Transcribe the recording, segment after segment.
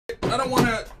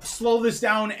to slow this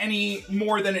down any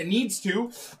more than it needs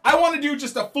to. I want to do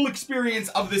just a full experience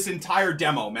of this entire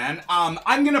demo, man.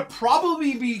 I'm going to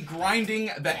probably be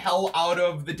grinding the hell out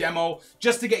of the demo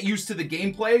just to get used to the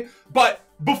gameplay. But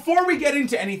before we get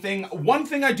into anything, one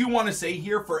thing I do want to say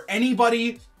here for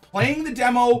anybody playing the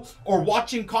demo or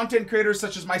watching content creators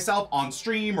such as myself on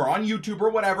stream or on YouTube or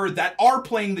whatever that are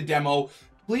playing the demo,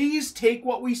 please take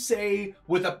what we say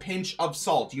with a pinch of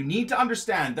salt. You need to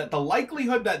understand that the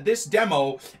likelihood that this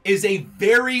demo is a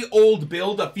very old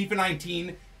build of FIFA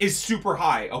 19 is super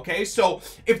high, okay? So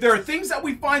if there are things that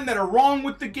we find that are wrong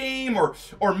with the game or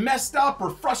messed up or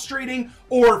frustrating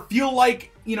or feel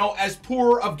like, you know, as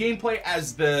poor of gameplay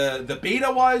as the beta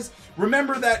was,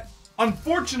 remember that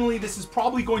unfortunately this is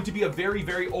probably going to be a very,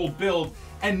 very old build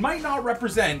and might not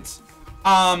represent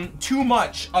too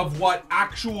much of what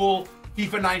actual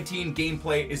FIFA 19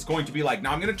 gameplay is going to be like.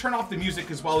 Now I'm going to turn off the music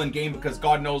as well in game because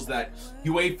God knows that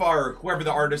UEFA or whoever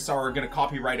the artists are going to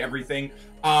copyright everything.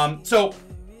 So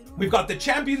we've got the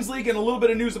Champions League and a little bit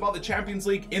of news about the Champions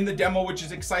League in the demo, which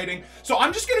is exciting. So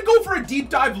I'm just going to go for a deep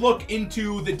dive look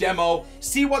into the demo,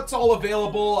 see what's all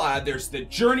available. There's the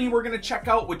journey we're going to check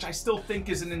out, which I still think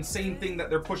is an insane thing that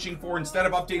they're pushing for. Instead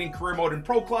of updating career mode and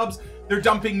pro clubs, they're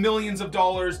dumping millions of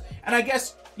dollars. And I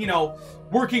guess, you know,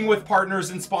 working with partners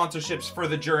and sponsorships for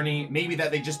the journey, maybe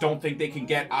that they just don't think they can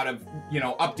get out of, you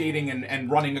know, updating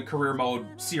and running a career mode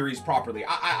series properly.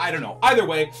 I don't know. Either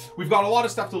way, we've got a lot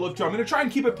of stuff to look to. I'm going to try and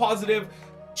keep it positive,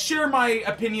 share my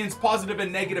opinions, positive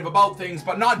and negative about things,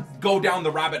 but not go down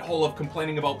the rabbit hole of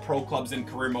complaining about pro clubs and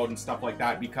career mode and stuff like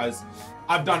that, because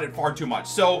I've done it far too much.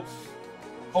 So,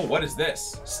 oh, what is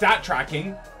this? Stat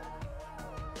tracking.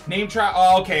 Name track.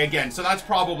 Oh, okay, again, so that's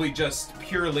probably just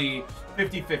purely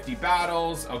 50-50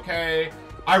 battles. Okay,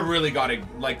 I really gotta,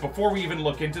 like, before we even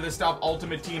look into this stuff,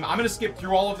 Ultimate Team, I'm gonna skip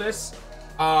through all of this.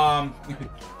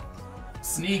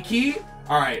 Sneaky.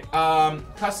 All right,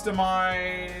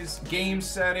 customize game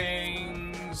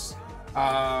settings,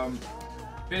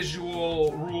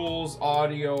 visual rules,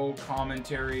 audio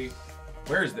commentary.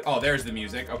 Where's the, oh, there's the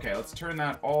music. Okay, let's turn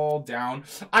that all down.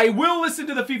 I will listen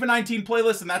to the FIFA 19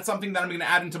 playlist, and that's something that I'm going to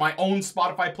add into my own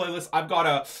Spotify playlist. I've got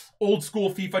a old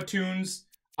school FIFA tunes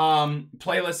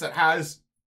playlist that has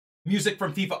music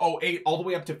from FIFA 08 all the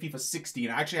way up to FIFA 16.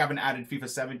 I actually haven't added FIFA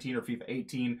 17 or FIFA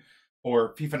 18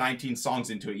 or FIFA 19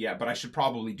 songs into it yet, but I should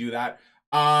probably do that.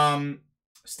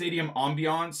 Stadium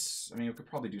ambiance. I mean, we could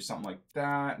probably do something like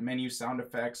that. Menu sound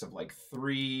effects of like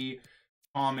 3.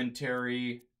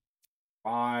 Commentary.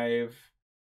 5,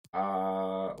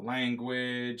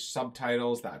 language,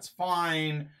 subtitles, that's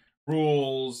fine.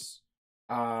 Rules.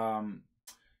 Should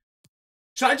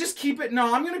I just keep it?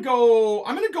 No, I'm gonna go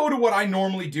to what I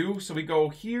normally do. So we go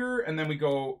here and then we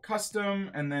go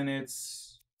custom and then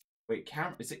it's, wait,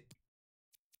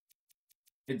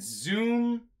 it's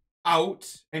zoom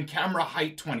out and camera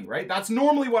height 20, right? That's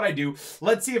normally what I do.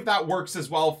 Let's see if that works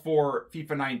as well for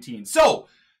FIFA 19. So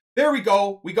there we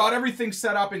go. We got everything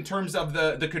set up in terms of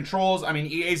the controls. I mean,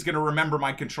 EA is going to remember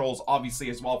my controls, obviously,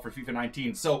 as well for FIFA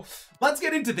 19. So let's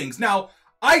get into things. Now,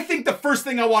 I think the first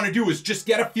thing I want to do is just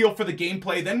get a feel for the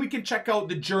gameplay. Then we can check out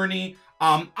the journey.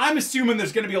 I'm assuming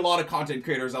there's going to be a lot of content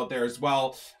creators out there as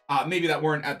well. Maybe that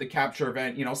weren't at the capture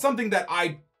event. You know, something that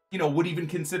I, you know, would even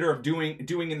consider of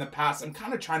doing in the past. I'm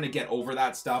kind of trying to get over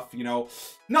that stuff, you know.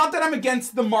 Not that I'm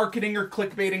against the marketing or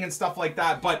clickbaiting and stuff like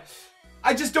that, but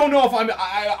I just don't know if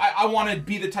I want to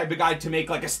be the type of guy to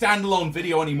make like a standalone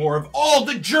video anymore of all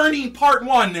the journey part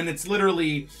 1, and it's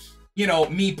literally, you know,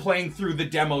 me playing through the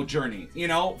demo journey, you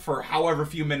know, for however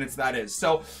few minutes that is.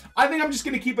 So I think I'm just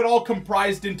going to keep it all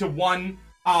comprised into one.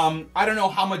 I don't know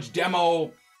how much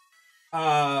demo,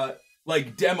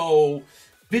 like demo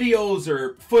videos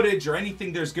or footage or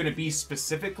anything there's going to be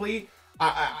specifically.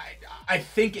 I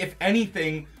think if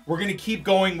anything, we're going to keep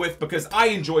going with, because I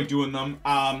enjoy doing them,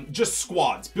 just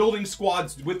squads, building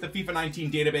squads with the FIFA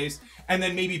 19 database, and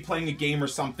then maybe playing a game or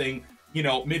something, you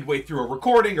know, midway through a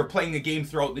recording, or playing a game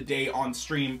throughout the day on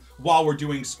stream while we're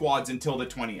doing squads until the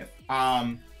 20th.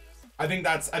 I think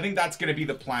that's going to be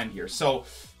the plan here. So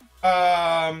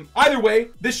either way,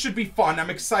 this should be fun.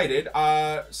 I'm excited.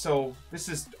 So this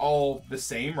is all the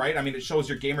same, right? I mean, it shows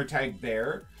your gamer tag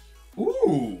there.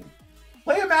 Ooh.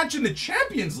 Play a match in the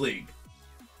Champions League.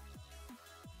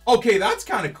 Okay, that's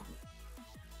kind of cool.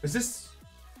 Is this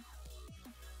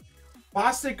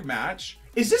classic match?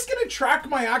 Is this going to track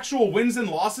my actual wins and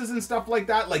losses and stuff like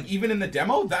that? Like even in the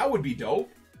demo? That would be dope.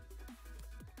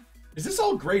 Is this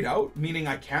all grayed out? Meaning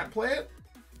I can't play it?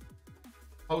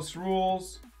 House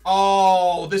rules.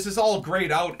 Oh, this is all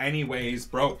grayed out anyways,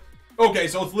 bro. Okay,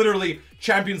 so it's literally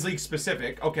Champions League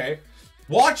specific. Okay.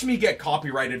 Watch me get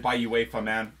copyrighted by UEFA,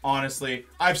 man. Honestly,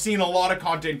 I've seen a lot of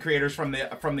content creators from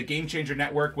the Game Changer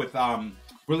Network with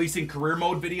releasing career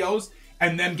mode videos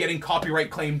and them getting copyright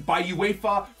claimed by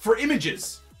UEFA for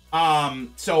images.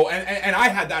 So I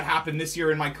had that happen this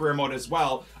year in my career mode as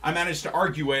well. I managed to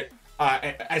argue it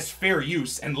as fair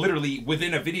use and literally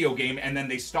within a video game, and then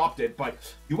they stopped it. But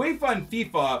UEFA and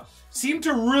FIFA seem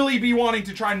to really be wanting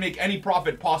to try and make any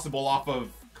profit possible off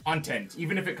of content,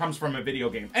 even if it comes from a video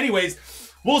game. Anyways,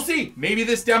 we'll see. Maybe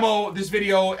this demo, this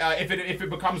video, if it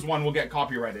becomes one, will get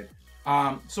copyrighted.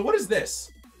 So what is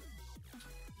this?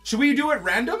 Should we do it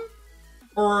random?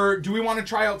 Or do we want to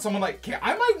try out someone like... Okay,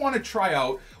 I might want to try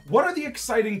out... What are the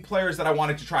exciting players that I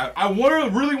wanted to try out? I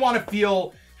really want to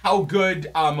feel how good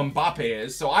Mbappe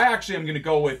is. So I actually am going to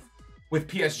go with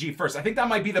PSG first. I think that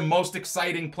might be the most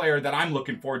exciting player that I'm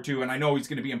looking forward to. And I know he's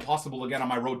going to be impossible again on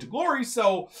my road to glory.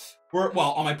 So...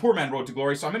 Well, on my poor man road to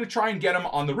glory. So I'm going to try and get him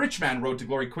on the rich man road to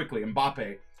glory quickly.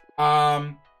 Mbappe.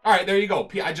 All right, there you go.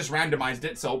 I just randomized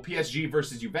it. So PSG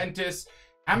versus Juventus.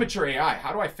 Amateur AI.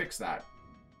 How do I fix that?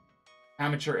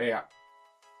 Amateur AI.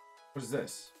 What is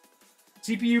this?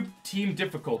 CPU team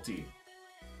difficulty.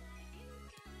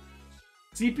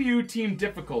 CPU team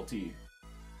difficulty.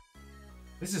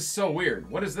 This is so weird.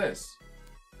 What is this?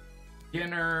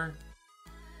 Beginner.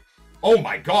 Oh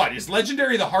my god. Is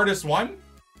Legendary the hardest one?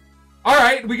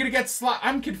 Alright, we're gonna get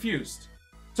I'm confused.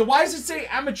 So why does it say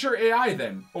Amateur AI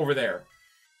then over there?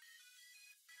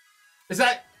 Is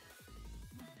that...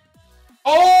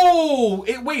 Oh!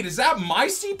 Wait, is that my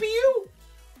CPU?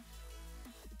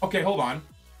 Okay, hold on.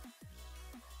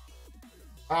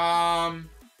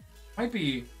 Might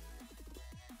be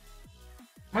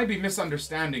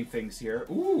misunderstanding things here.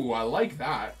 Ooh, I like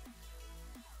that.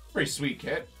 Pretty sweet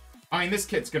kit. I mean, this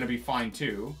kit's gonna be fine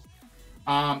too.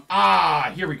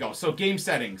 Here we go. So game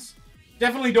settings.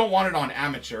 Definitely don't want it on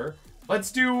amateur.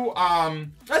 Let's do,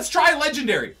 let's try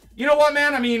legendary. You know what,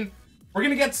 man? I mean, we're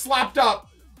gonna get slapped up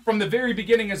from the very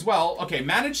beginning as well. Okay,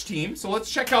 manage team. So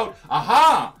let's check out,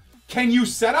 aha! Can you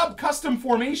set up custom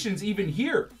formations even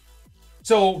here?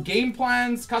 So game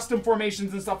plans, custom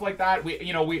formations and stuff like that.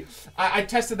 I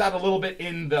tested that a little bit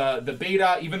in the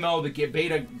beta, even though the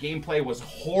beta gameplay was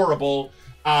horrible.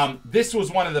 This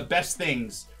was one of the best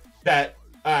things that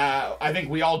I think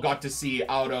we all got to see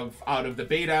out of the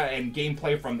beta and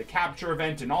gameplay from the capture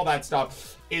event and all that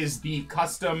stuff is the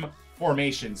custom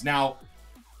formations. Now,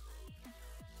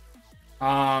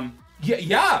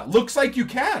 yeah, looks like you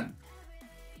can.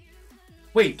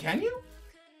 Wait, can you?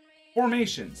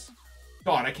 Formations.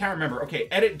 God, I can't remember. Okay,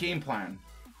 edit game plan.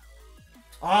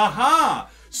 Aha!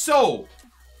 So,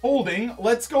 holding,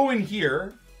 let's go in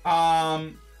here.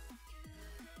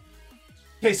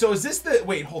 Okay, so is this the...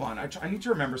 Wait, hold on. I need to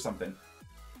remember something.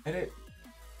 Edit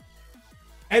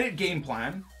game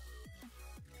plan.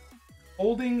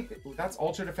 Holding, that's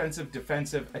ultra defensive,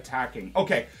 defensive, attacking.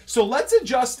 Okay, so let's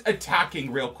adjust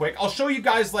attacking real quick. I'll show you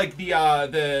guys like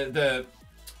the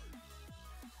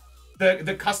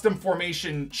custom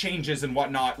formation changes and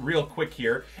whatnot real quick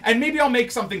here. And maybe I'll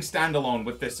make something standalone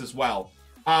with this as well.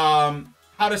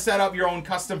 How to set up your own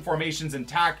custom formations and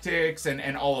tactics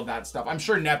and all of that stuff. I'm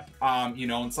sure Nep, you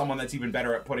know, and someone that's even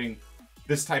better at putting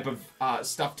this type of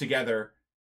stuff together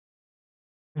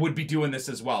would be doing this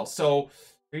as well. So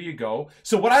here you go.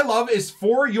 So what I love is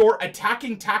for your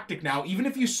attacking tactic now, even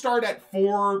if you start at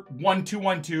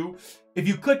 4-1-2-1-2, if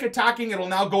you click attacking, it'll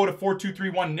now go to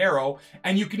 4-2-3-1 narrow,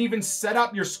 and you can even set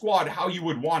up your squad how you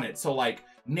would want it. So like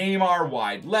Neymar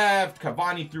wide left,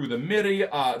 Cavani through the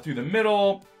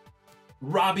middle,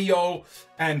 Rabiot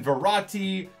and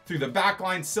Verratti through the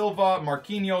backline, Silva,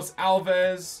 Marquinhos,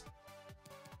 Alves.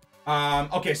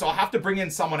 Okay, so I'll have to bring in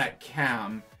someone at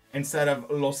cam instead of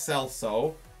Lo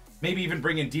Celso. Maybe even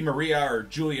bring in Di Maria or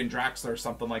Julian Draxler or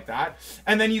something like that.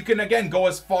 And then you can, again, go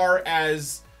as far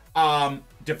as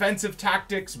defensive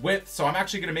tactics, width. So I'm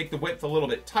actually going to make the width a little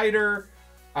bit tighter.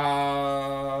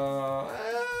 Yeah,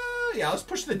 let's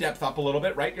push the depth up a little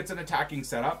bit, right? It's an attacking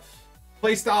setup.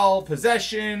 Playstyle,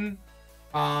 possession.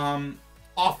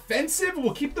 Offensive,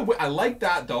 we'll keep the width. I like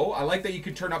that, though. I like that you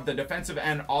can turn up the defensive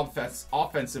and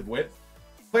offensive width.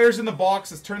 Players in the box,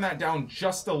 let's turn that down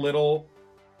just a little.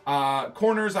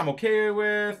 Corners I'm okay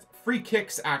with. Free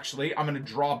kicks, actually, I'm going to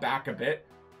draw back a bit.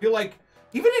 I feel like,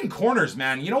 even in corners,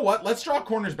 man, you know what? Let's draw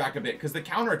corners back a bit, because the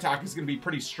counterattack is going to be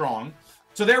pretty strong.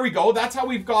 So there we go. That's how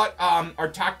we've got our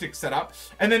tactics set up.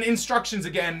 And then instructions,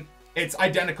 again, it's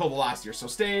identical to last year. So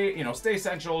stay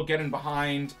central, get in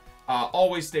behind,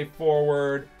 always stay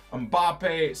forward.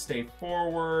 Mbappe, stay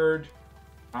forward.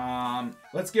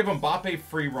 Let's give Mbappe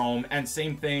free roam, and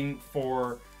same thing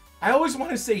for... I always want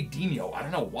to say Dino. I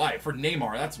don't know why. For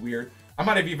Neymar, that's weird. I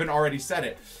might have even already said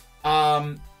it.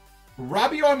 Rabiot,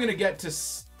 I'm going to get to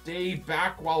stay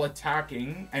back while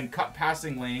attacking and cut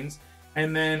passing lanes.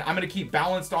 And then I'm going to keep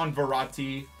balanced on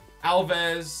Verratti.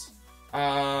 Alves,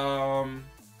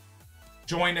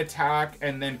 join attack,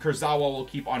 and then Kurzawa will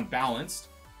keep on balanced.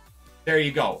 There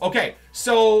you go. Okay,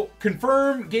 so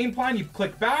confirm game plan. You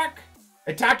click back.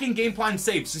 Attacking game plan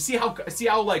saved. So see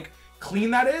how like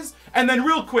clean that is. And then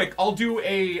real quick, I'll do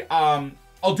a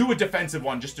defensive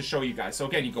one just to show you guys. So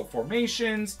again, you go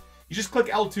formations. You just click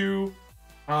L2.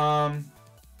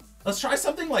 Let's try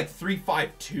something like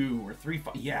 3-5-2 or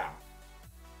 3-5. Yeah,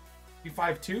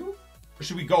 3-5-2. Or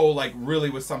should we go like really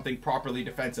with something properly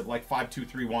defensive like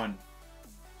 5-2-3-1?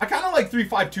 I kind of like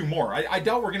 3-5-2 more. I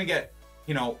doubt we're gonna get,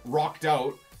 you know, rocked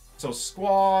out. So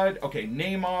squad. Okay,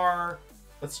 Neymar.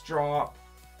 Let's drop.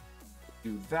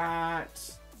 Do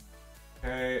that.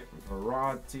 Okay,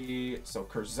 Verratti. So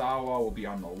Kurzawa will be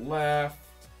on the left.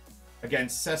 Again,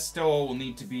 Sesto will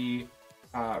need to be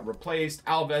replaced.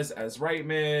 Alves as right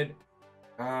mid.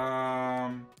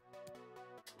 Rabiot,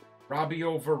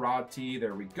 Verratti.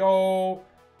 There we go.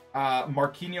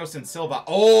 Marquinhos and Silva.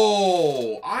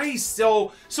 Oh,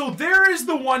 so there is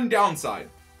the one downside.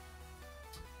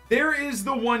 There is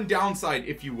the one downside,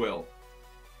 if you will.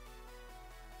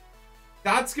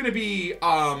 That's going to be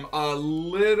a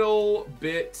little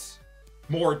bit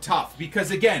more tough because,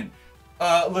 again,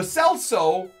 Lo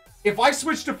Celso, if I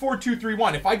switch to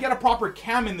 4-2-3-1, if I get a proper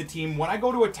cam in the team, when I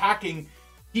go to attacking,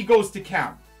 he goes to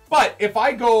cam. But if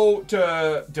I go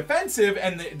to defensive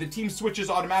and the team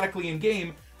switches automatically in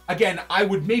game, again, I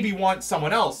would maybe want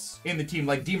someone else in the team,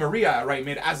 like Di Maria at right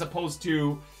mid, as opposed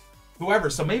to whoever.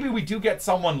 So maybe we do get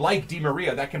someone like Di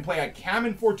Maria that can play at cam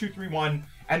in 4-2-3-1,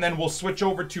 and then we'll switch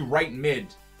over to right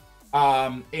mid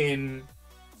yeah,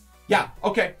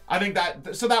 okay. I think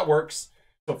that works.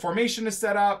 So formation is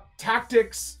set up.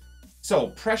 Tactics.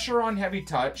 So pressure on heavy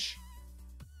touch.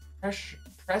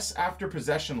 Press after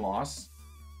possession loss.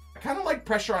 I kind of like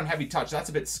pressure on heavy touch. That's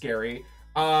a bit scary.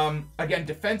 Again,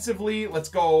 defensively, let's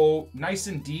go nice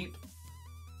and deep.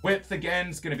 Width, again,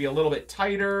 is going to be a little bit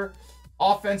tighter.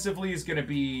 Offensively is going to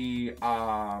be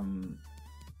long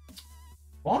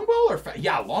ball or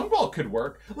yeah, long ball could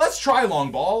work. Let's try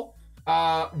long ball.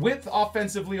 Width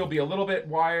offensively will be a little bit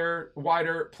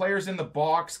wider. Players in the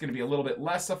box going to be a little bit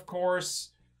less, of course.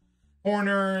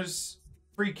 Corners,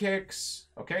 free kicks.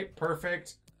 Okay,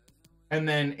 perfect. And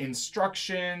then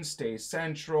instructions, stay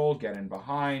central, get in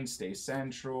behind, stay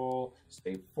central,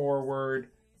 stay forward.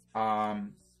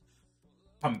 Come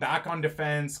back on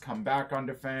defense, come back on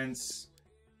defense.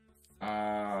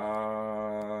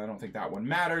 I don't think that one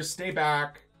matters. Stay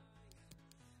back.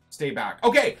 Stay back.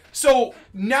 Okay, so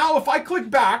now if I click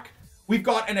back, we've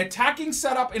got an attacking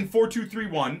setup in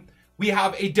 4-2-3-1. We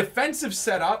have a defensive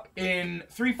setup in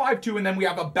 3-5-2, and then we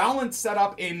have a balanced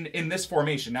setup in this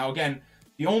formation. Now, again,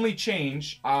 the only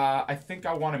change I think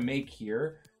I want to make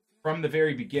here from the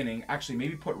very beginning, actually,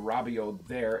 maybe put Rabiot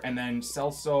there, and then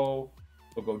Celso,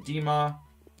 we'll go Dima.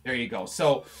 There you go.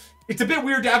 So it's a bit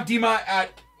weird to have Dima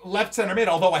at left center mid,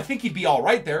 although I think he'd be all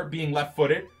right there, being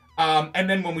left-footed. And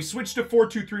then when we switch to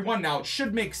 4-2-3-1, now it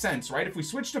should make sense, right? If we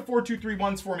switch to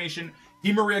 4-2-3-1's formation,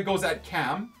 Di Maria goes at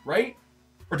cam, right?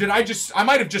 Or did I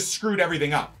might have just screwed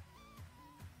everything up.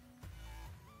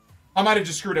 I might have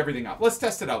just screwed everything up. Let's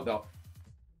test it out, though.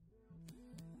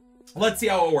 Let's see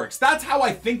how it works. That's how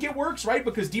I think it works, right?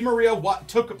 Because Di Maria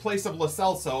took a place of Lo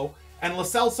Celso, and Lo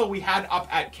Celso we had up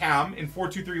at cam in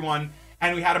 4-2-3-1,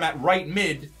 and we had him at right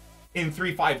mid in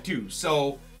 3-5-2.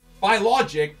 So by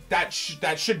logic, that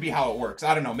should be how it works.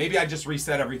 I don't know. Maybe I just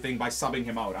reset everything by subbing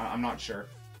him out. I'm not sure.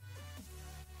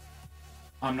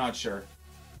 I'm not sure.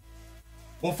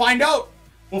 We'll find out.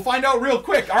 We'll find out real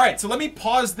quick. All right, so let me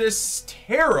pause this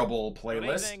terrible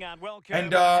playlist,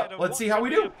 and let's see how we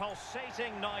do.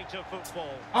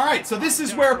 All right, so this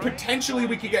is where potentially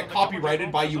we could get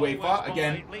copyrighted by UEFA,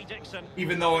 again,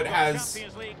 even though it has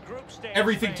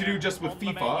everything to do just with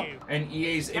FIFA and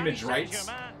EA's image rights.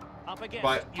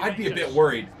 But I'd be a bit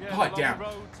worried. God damn.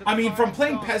 I mean, from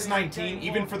playing PES 19,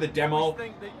 even for the demo,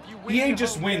 EA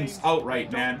just wins outright,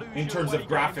 man, in terms of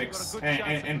graphics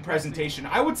and presentation.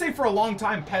 I would say for a long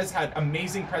time, PES had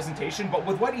amazing presentation, but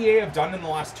with what EA have done in the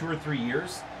last 2 or 3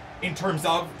 years, in terms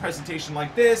of presentation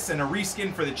like this and a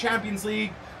reskin for the Champions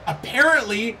League,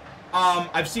 apparently,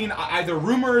 I've seen either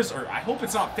rumors, or I hope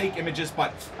it's not fake images,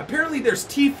 but apparently there's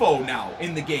TIFO now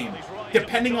in the game,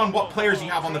 depending on what players you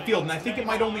have on the field. And I think it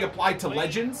might only apply to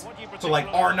legends. So like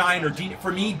R9 or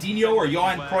for me, Dino or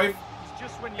Johan Cruyff.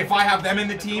 If I have them in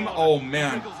the team, oh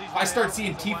man. If I start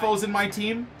seeing TIFOs in my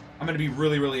team, I'm going to be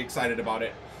really, really excited about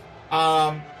it.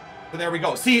 So there we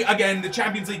go. See, again, the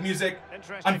Champions League music.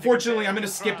 Unfortunately, I'm going to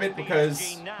skip it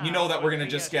because you know that we're going to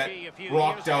just get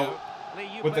rocked out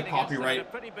with the copyright.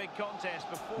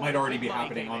 Might already be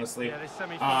happening, honestly.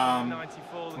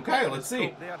 Okay, let's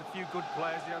see.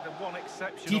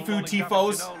 Tifu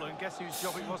Tifos.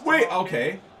 Wait,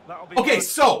 okay. Okay,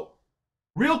 so,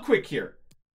 real quick here.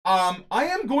 I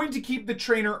am going to keep the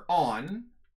trainer on.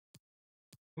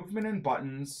 Movement and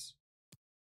buttons.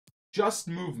 Just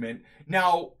movement.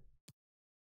 Now,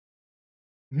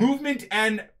 movement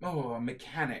and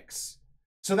mechanics.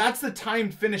 So that's the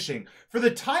timed finishing. For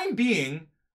the time being,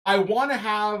 I want to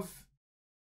have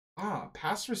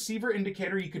pass receiver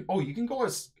indicator. You can go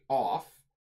as off.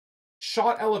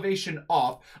 Shot elevation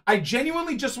off. I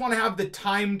genuinely just want to have the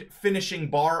timed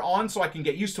finishing bar on so I can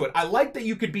get used to it. I like that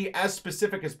you could be as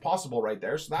specific as possible right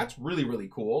there. So that's really, really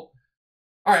cool.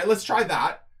 All right, let's try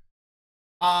that.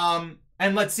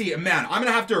 And let's see, man, I'm going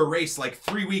to have to erase like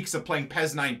 3 weeks of playing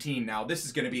PES 19 now. This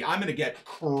is going to be, I'm going to get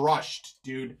crushed,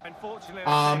 dude.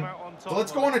 So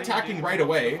let's go on attacking right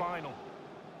away.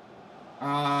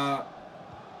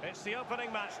 It's the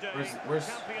opening match day. Where's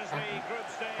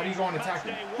how do you go on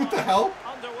attacking? What the hell?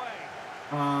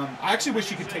 I actually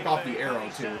wish you could take off the arrow,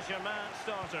 too.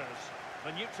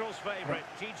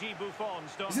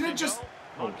 Isn't it just...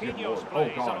 Oh, good Lord. Oh,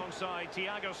 God.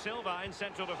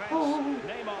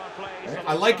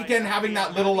 I like, again, having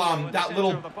that little, how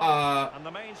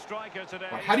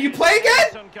do you play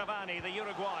again?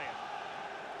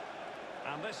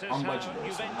 And this is how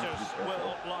Juventus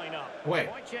will line up. Wait,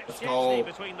 let's go.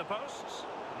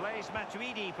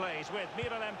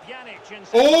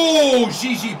 Oh,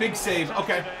 Gigi, big save.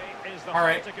 Okay. All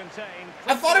right.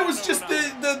 I thought it was just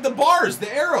the bars, the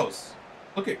arrows.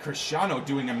 Look at Cristiano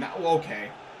doing a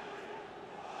okay.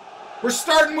 We're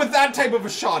starting with that type of a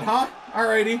shot, huh?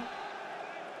 Alrighty.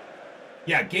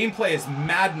 Yeah, gameplay is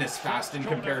madness fast in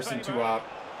comparison to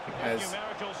PES.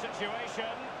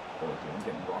 Oh, I'm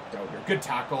getting rocked out here. Good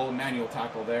tackle, manual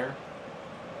tackle there.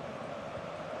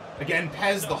 Again,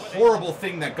 PES, the horrible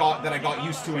thing that I got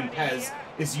used to in PES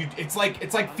is it's like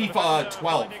FIFA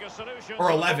 12 or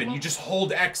 11. You just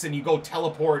hold X and you go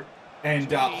teleport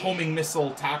and homing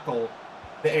missile tackle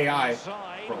the AI.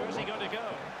 Bro, what are you going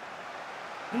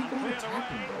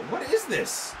attacking, bro? What is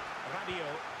this?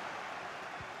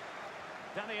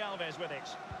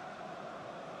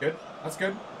 Good. That's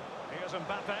good. Here's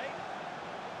Mbappe.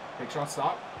 Big shot,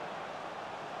 stop.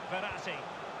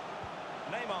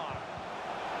 Neymar.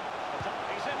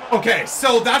 Okay,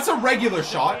 so that's a regular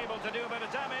shot.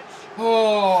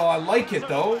 Oh, I like it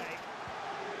though.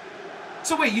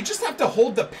 So wait, you just have to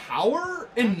hold the power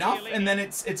enough and then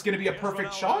it's going to be a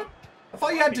perfect shot? I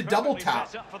thought you had to double tap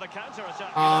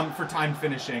for time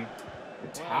finishing. The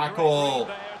tackle.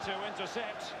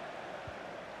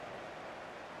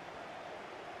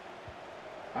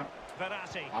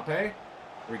 Mbappe. Here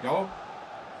we go.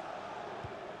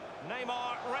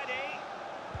 Neymar ready.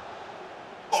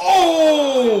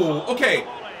 Oh! Okay.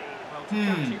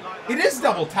 It is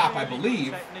double tap, I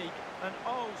believe.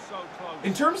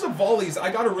 In terms of volleys,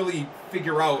 I got to really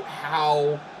figure out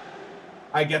how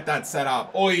I get that set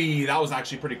up. Oi, that was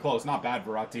actually pretty close. Not bad,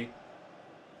 Verratti.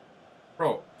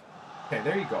 Bro. Okay,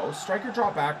 there you go. Striker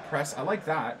drop back, press. I like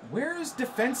that. Where is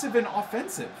defensive and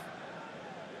offensive?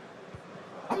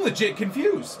 I'm legit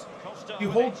confused. You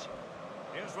hold...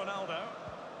 Here's Ronaldo.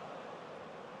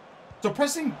 So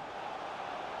pressing...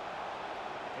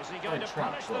 Is he going to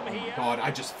punish them here? Oh my God, I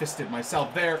just fisted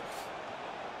myself there.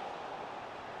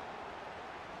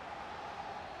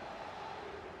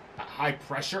 High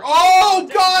pressure. Oh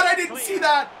God, I didn't see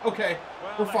that. Okay,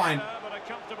 we're fine. But a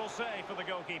comfortable save for the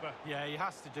goalkeeper. Yeah, he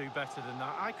has to do better than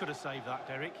that. I could have saved that,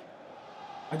 Derek.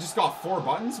 I just got 4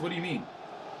 buttons. What do you mean?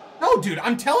 No, dude,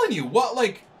 I'm telling you. What,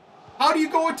 like, how do you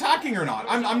go attacking or not?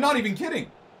 I'm not even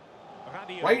kidding.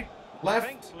 Right,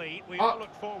 left,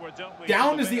 up,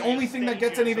 down is the only thing that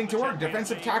gets anything to work.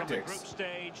 Defensive tactics. Group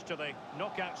stage to the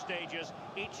knockout stages,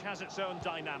 each has its own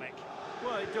dynamic.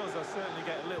 Well, it does. I certainly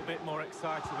get a little bit more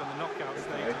excited when the knockout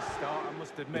stages start, I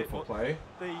must admit. Beautiful play.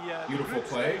 Beautiful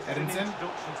play. Edinson.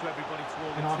 Introduction to everybody to all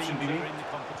An the option teams BB. that are in the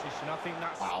competition. I think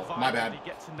that's Wow, my bad. You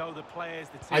get to know the players,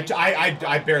 the teams.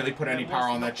 I barely put any power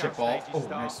on that chip ball. Oh,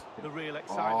 nice. The real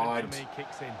excitement for me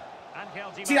kicks in.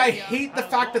 See, I hate the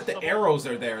fact that the arrows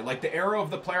are there. Like, the arrow of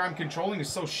the player I'm controlling is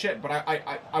so shit, but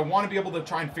I want to be able to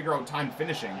try and figure out time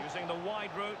finishing. Using the wide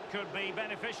route could be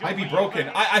beneficial. Might be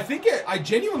broken. I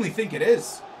genuinely think it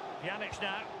is.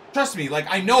 Trust me, like,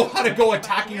 I know how to go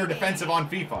attacking or defensive on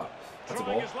FIFA. That's a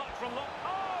goal.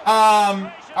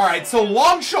 Alright, so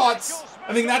long shots,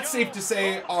 I think that's safe to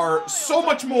say, are so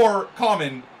much more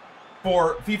common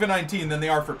for FIFA 19 than they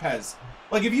are for PES.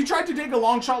 Like, if you tried to take a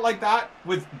long shot like that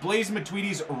with Blaise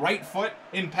Matuidi's right foot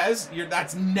in PES,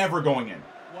 that's never going in.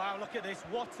 Wow, look at this.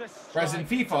 What a strike. Whereas in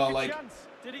FIFA, like...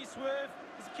 Did he swerve?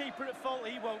 Is the keeper at fault?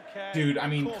 He won't care. Dude, I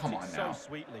mean, come on now. So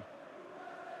sweetly.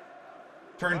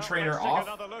 Turn trainer off.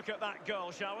 Another look at that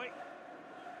goal, shall we?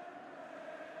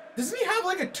 Doesn't he have,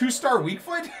 like, a 2-star weak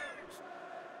foot?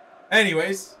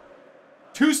 Anyways...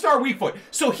 2-star weak foot.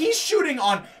 So he's shooting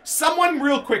on someone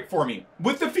real quick for me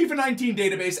with the FIFA 19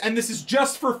 database, and this is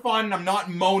just for fun. I'm not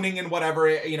moaning and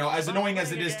whatever, you know, as annoying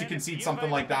as it is to concede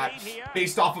something like that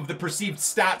based off of the perceived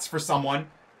stats for someone.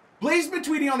 Blaise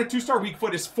Matuidi on a 2-star weak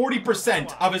foot is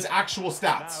 40% of his actual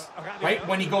stats, right,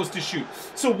 when he goes to shoot.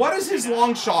 So what is his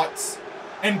long shots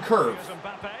and curve?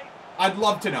 I'd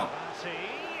love to know.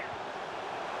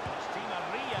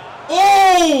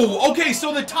 Oh, okay.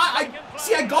 So the time,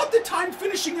 I got the time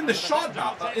finishing in the shot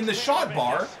bar.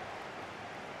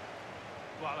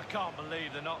 Well, I can't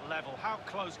believe they're not level. How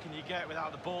close can you get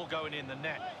without the ball going in the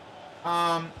net?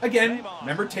 Again,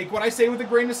 remember, take what I say with a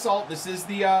grain of salt. This is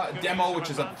the demo, which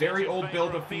is a very old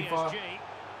build of FIFA.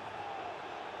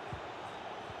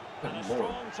 Good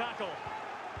Lord. Tackle.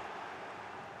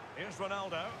 Here's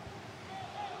Ronaldo.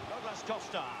 Douglas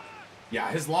Costa. Yeah,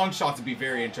 his long shots would be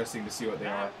very interesting to see what they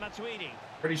are.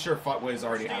 Pretty sure Futwiz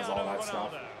already has all that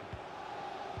stuff. And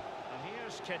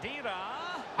here's Khedira.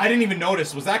 I didn't even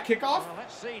notice. Was that kickoff? Well,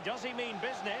 let's see. Does he mean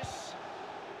business?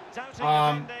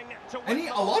 A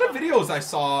lot of videos I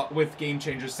saw with Game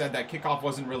Changers said that kickoff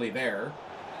wasn't really there.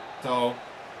 So,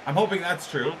 I'm hoping that's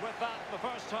true. And with that, the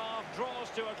first half draws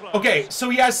to a close. Okay, so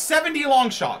he has 70 long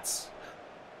shots.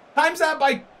 Times that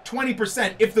by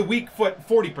 20% if the weak foot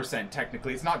 40%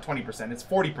 technically. It's not 20%, it's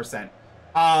 40%.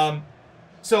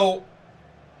 So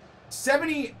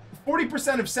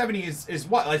 40% of 70 is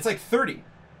what? It's like 30.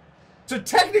 So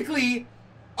technically,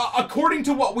 according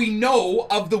to what we know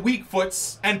of the weak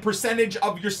foots and percentage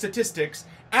of your statistics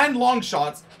and long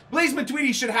shots, Blaise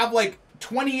Matuidi should have like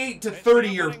 28 to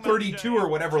 30 or 32 or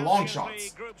whatever long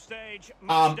shots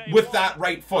with that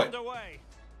right foot.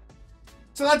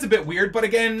 So that's a bit weird, but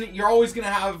again, you're always going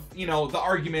to have, you know, the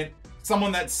argument,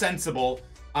 someone that's sensible.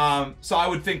 So I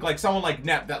would think like someone like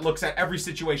Nep that looks at every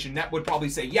situation, Nep would probably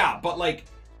say, yeah, but like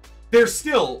there's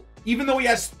still, even though he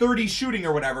has 30 shooting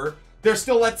or whatever, there's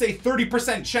still, let's say,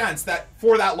 30% chance that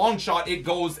for that long shot, it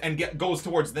goes and goes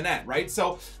towards the net, right?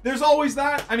 So there's always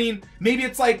that. I mean, maybe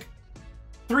it's like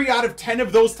 3 out of 10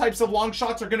 of those types of long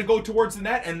shots are going to go towards the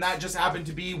net, and that just happened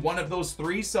to be one of those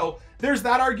 3. So there's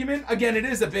that argument. Again, it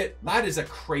is a bit, that is a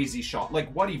crazy shot.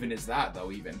 Like, what even is that,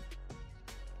 though, even?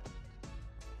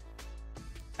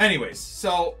 Anyways,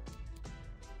 so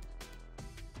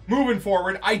moving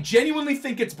forward, I genuinely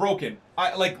think it's broken.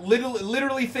 I like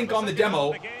literally think on the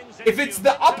demo, if it's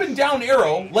the up and down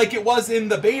arrow like it was in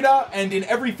the beta and in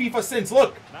every FIFA since,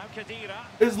 look,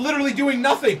 it's literally doing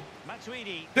nothing.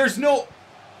 There's no,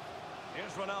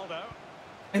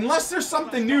 unless there's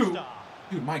something new.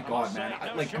 Dude, my God, man.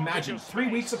 Like, imagine 3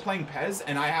 weeks of playing PES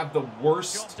and I have the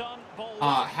worst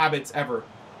habits ever.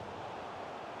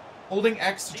 Holding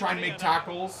X to try and make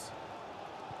tackles.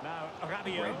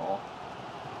 Great ball.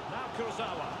 Now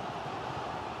Kurzawa.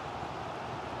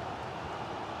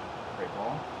 Great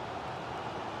ball.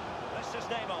 This is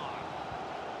Neymar.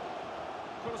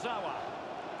 Kurzawa.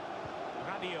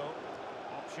 Rabiot.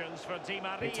 Options for Di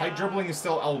Maria. Okay, tight dribbling is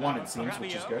still L1, it seems,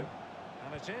 which is good.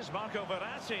 And it is Marco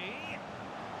Verratti.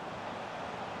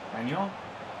 Daniel.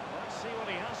 Let's see what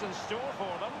he has in store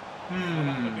for them.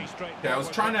 Yeah, I was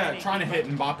trying to hit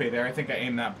Mbappe there. I think I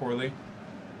aimed that poorly.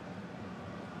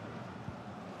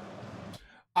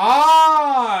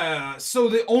 Ah, so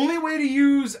the only way to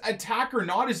use attack or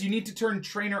not is you need to turn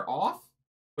trainer off?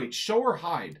 Wait, show or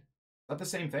hide? Is that the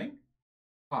same thing?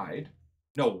 Hide?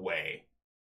 No way.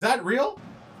 Is that real?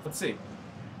 Let's see.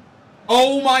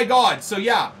 Oh my God. So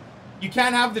yeah, you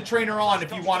can't have the trainer on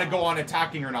if you want to go on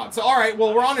attacking or not. So all right,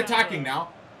 well, we're on attacking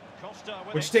now,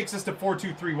 which takes us to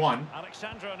 4-2-3-1.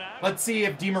 Let's see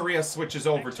if Di Maria switches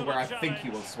over to where I think he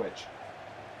will switch.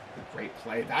 Great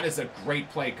play. That is a great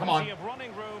play. Come on. I have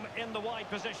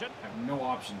no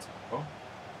options. Oh.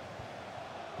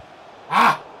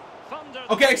 Ah!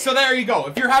 Okay, so there you go.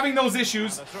 If you're having those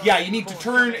issues, yeah, you need to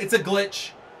turn. It's a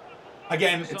glitch.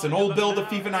 Again, it's an old build of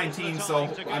FIFA 19,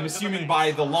 so I'm assuming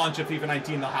by the launch of FIFA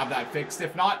 19 they'll have that fixed.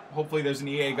 If not, hopefully there's an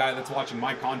EA guy that's watching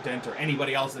my content or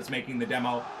anybody else that's making the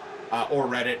demo or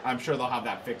Reddit. I'm sure they'll have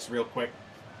that fixed real quick.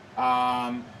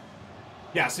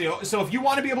 Yeah, so if you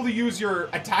want to be able to use your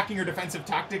attacking or defensive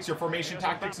tactics, your formation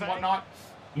tactics and whatnot,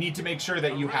 you need to make sure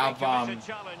that you have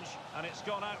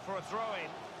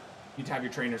you need to have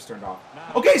your trainers turned off.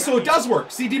 Okay, so it does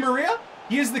work. See Di Maria?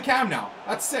 He is the cam now.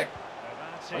 That's sick.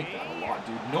 like that a lot,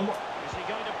 dude. No more. Is he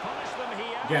going to punish them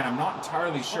here? Again, I'm not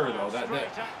entirely sure though. How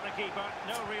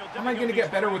am I going to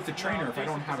get better with the trainer if I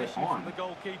don't have it on?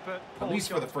 At least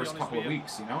for the first couple of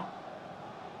weeks, you know?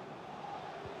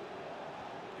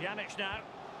 Pjanic now.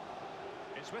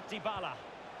 It's with Dybala.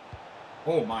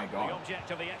 Oh my The god.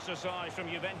 object of the exercise from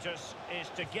Juventus is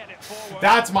to get it forward.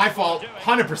 That's my fault.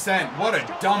 100%. What a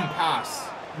dumb pass.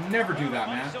 Never do that,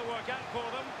 man.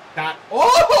 That.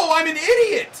 Oh, I'm an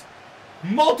idiot.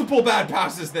 Multiple bad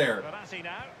passes there.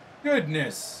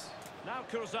 Goodness. Now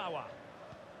Kurzawa.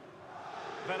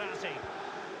 Verratti.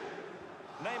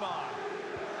 Neymar.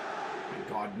 My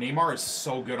god, Neymar is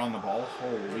so good on the ball.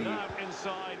 Holy. Now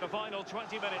inside the final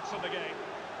 20 minutes of the game.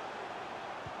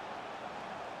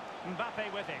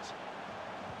 Mbappe with it.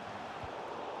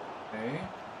 Okay.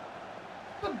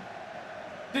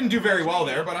 Didn't do very well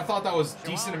there, but I thought that was a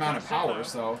decent amount of power,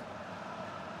 so.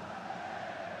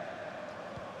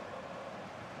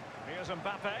 Here's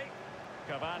Mbappe.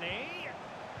 Cavani.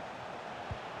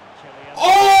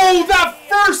 Oh, that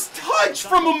first touch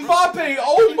from Mbappe!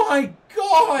 Oh my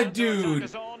god, dude!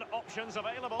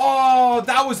 Oh,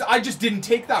 that was... I just didn't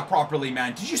take that properly,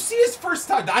 man. Did you see his first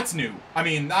touch? That's new. I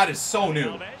mean, that is so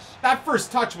new. That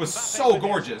first touch was so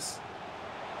gorgeous.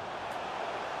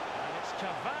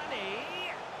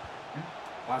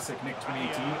 Classic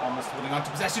NICK28T, almost holding on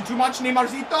to possession too much.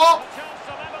 Neymarzito!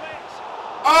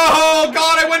 Oh,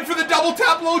 God, I went for the double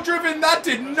tap low driven. That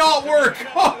did not work.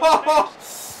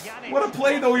 What a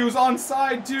play, though. He was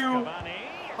onside, too.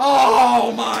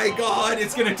 Oh, my God.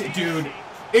 It's going to... Dude,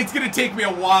 it's going to take me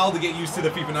a while to get used to the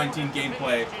FIFA 19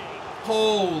 gameplay.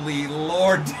 Holy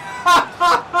Lord.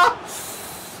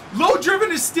 Low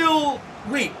driven is still...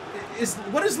 Wait,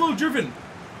 what is low driven?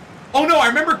 Oh, no, I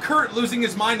remember Kurt losing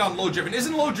his mind on low driven.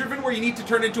 Isn't low driven where you need to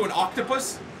turn into an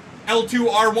octopus? L2,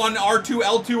 R1, R2,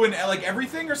 L2, and like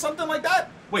everything or something like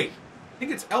that? Wait, I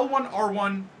think it's L1,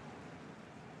 R1.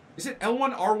 Is it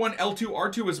L1, R1, L2,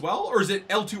 R2 as well? Or is it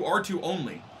L2, R2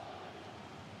 only?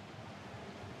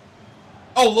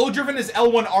 Oh, low driven is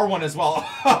L1, R1 as well.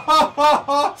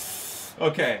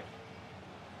 Okay.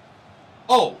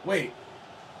 Oh, wait.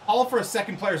 All for a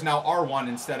second player is now R1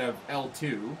 instead of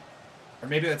L2. Or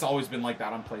maybe that's always been like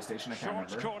that on PlayStation. I can't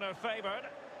remember.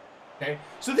 Okay,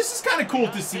 so this is kind of cool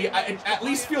to see. It at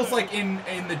least feels like in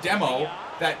the demo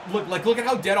that look at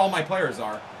how dead all my players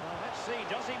are. Well, let's see.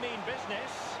 Does he mean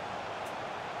business?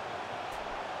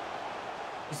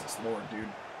 Jesus Lord, dude.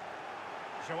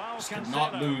 Joao Just did Cancelo.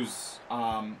 not lose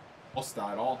Costa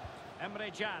at all.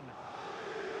 Emre Can.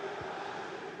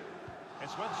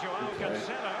 It's with Joao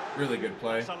Cancelo. Really good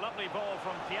play. It's a lovely ball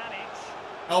from Pjanic.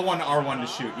 L1, R1 to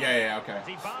shoot. Yeah, okay.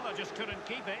 Dybala just couldn't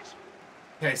keep it.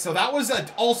 Okay, so that was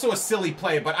also a silly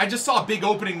play, but I just saw a big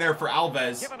opening there for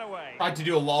Alves. Tried to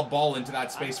do a lob ball into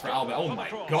that space for Alves. Oh my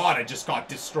god, I just got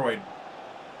destroyed.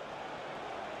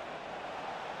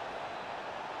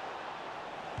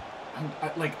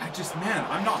 Man,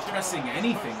 I'm not pressing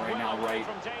anything right now, right?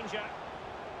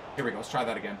 Here we go, let's try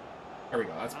that again. There we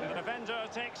go, that's better. And the defender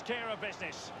takes care of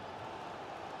business.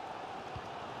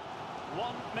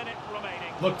 1 minute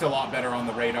remaining. Looked a lot better on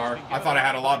the radar. I thought I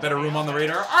had a lot better room on the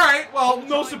radar. All right, well,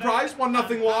 no surprise.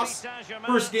 1-0 loss.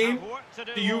 First game to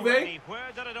Juve.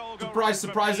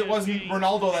 Surprise, it wasn't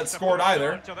Ronaldo that scored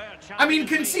either. I mean,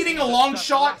 conceding a long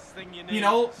shot, you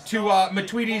know, to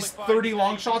Matuidi's 30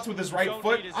 long shots with his right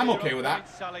foot, I'm okay with that.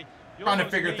 Trying to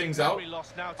figure things out.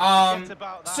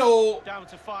 So,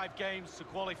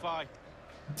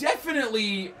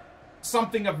 definitely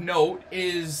something of note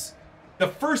is... The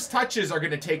first touches are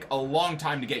going to take a long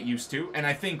time to get used to, and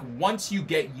I think once you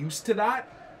get used to that,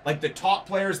 like the top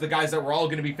players, the guys that we're all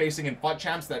going to be facing in FUT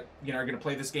Champs that, you know, are going to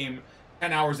play this game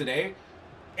 10 hours a day,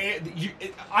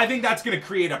 I think that's going to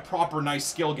create a proper nice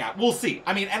skill gap. We'll see.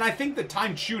 I mean, and I think the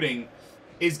timed shooting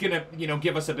is going to, you know,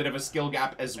 give us a bit of a skill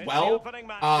gap as well.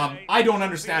 I don't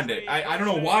understand it. I don't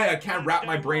know why I can't wrap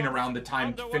my brain around the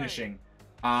timed finishing.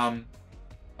 Like,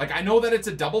 I know that it's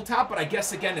a double tap, but I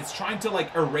guess, again, it's trying to,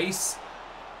 like, erase...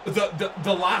 The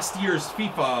last year's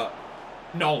FIFA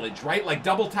knowledge, right? Like,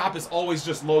 double tap is always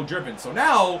just low driven. So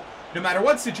now, no matter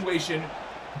what situation,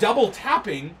 double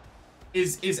tapping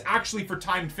is actually for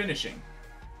timed finishing.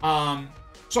 So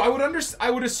I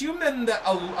would assume then that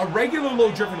a regular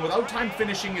low driven without timed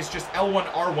finishing is just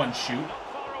L1 R1 shoot.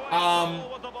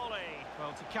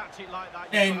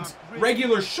 And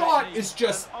regular shot is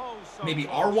just maybe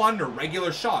R1 or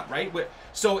regular shot, right?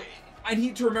 So I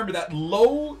need to remember that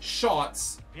low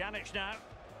shots.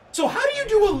 So how do you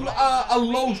do a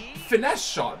low finesse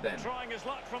shot then?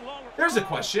 There's a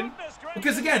question.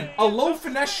 Because again, a low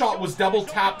finesse shot was double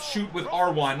tap shoot with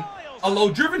R1. A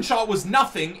low driven shot was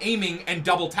nothing, aiming and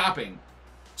double tapping.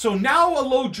 So now a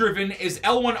low driven is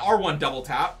L1, R1 double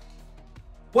tap.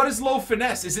 What is low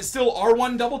finesse? Is it still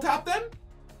R1 double tap then?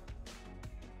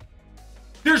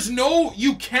 There's no,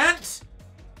 you can't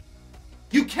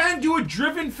do a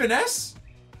driven finesse?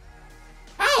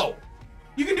 How?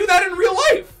 You can do that in real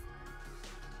life.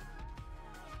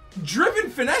 Driven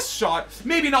finesse shot,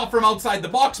 maybe not from outside the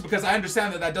box because I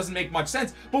understand that that doesn't make much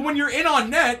sense. But when you're in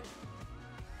on net,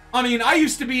 I mean, I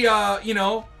used to be, you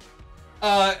know,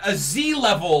 a Z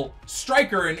level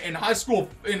striker in high school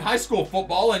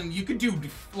football, and you could do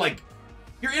like,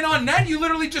 you're in on net, you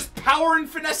literally just power and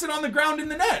finesse it on the ground in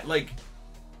the net. Like,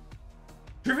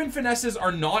 driven finesses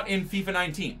are not in FIFA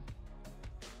 19.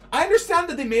 I understand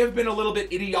that they may have been a little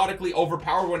bit idiotically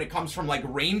overpowered when it comes from like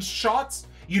ranged shots,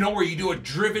 you know, where you do a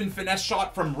driven finesse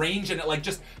shot from range and it like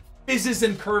just fizzes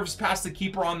and curves past the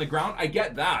keeper on the ground. I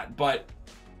get that, but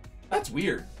that's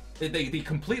weird. They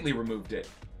completely removed it.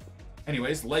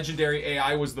 Anyways, legendary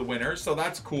AI was the winner, so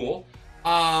that's cool.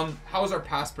 How is our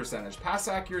pass percentage? Pass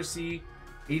accuracy,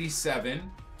 87.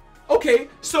 Okay,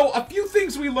 so a few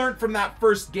things we learned from that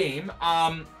first game.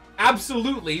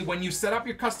 Absolutely, when you set up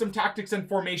your custom tactics and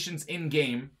formations in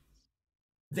game,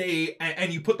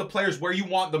 and you put the players where you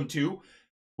want them to,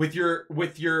 with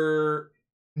your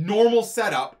normal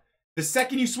setup, the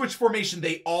second you switch formation,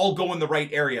 they all go in the right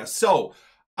area. So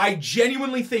I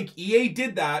genuinely think EA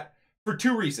did that for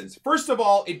two reasons. First of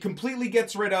all, it completely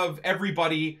gets rid of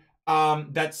everybody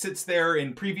that sits there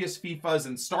in previous FIFAs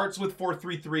and starts with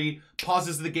 4-3-3,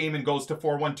 pauses the game and goes to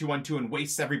 4-1-2-1-2 and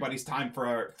wastes everybody's time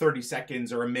for 30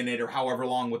 seconds or a minute or however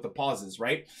long with the pauses,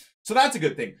 right? So that's a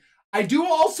good thing. I do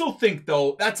also think,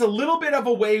 though, that's a little bit of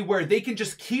a way where they can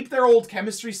just keep their old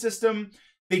chemistry system.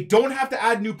 They don't have to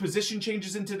add new position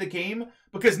changes into the game,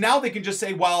 because now they can just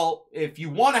say, well, if you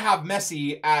want to have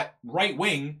Messi at right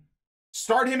wing,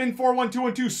 start him in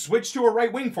 4-1-2-1-2, switch to a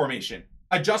right wing formation.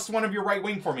 Adjust one of your right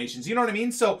wing formations. You know what I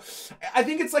mean? So I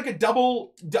think it's like a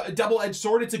double-edged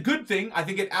sword. It's a good thing. I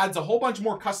think it adds a whole bunch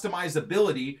more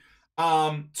customizability.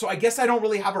 So I guess I don't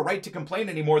really have a right to complain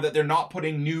anymore that they're not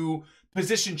putting new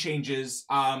position changes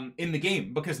in the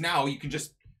game, because now you can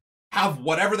just have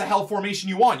whatever the hell formation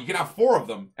you want. You can have 4 of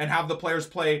them and have the players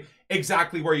play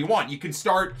exactly where you want. You can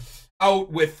start out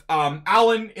with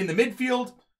Allen in the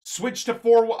midfield, switch to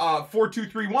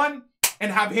 4-2-3-1,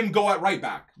 and have him go at right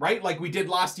back, right? Like we did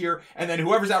last year. And then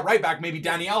whoever's at right back, maybe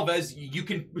Dani Alves, you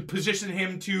can position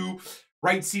him to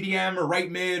right CDM or right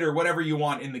mid or whatever you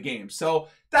want in the game. So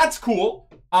that's cool.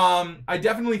 I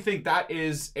definitely think that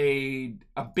is a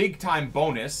big time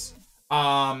bonus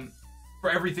for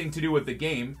everything to do with the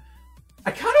game.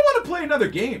 I kind of want to play another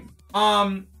game.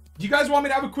 Do you guys want me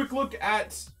to have a quick look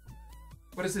at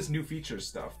what is this new features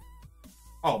stuff?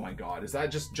 Oh my god, is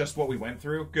that just what we went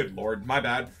through? Good lord, my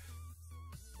bad.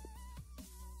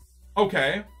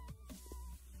 Okay.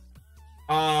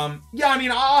 Yeah, I mean,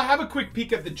 I'll have a quick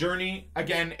peek at the journey.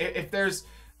 Again, if there's,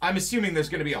 I'm assuming there's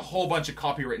going to be a whole bunch of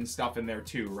copywritten stuff in there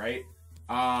too, right?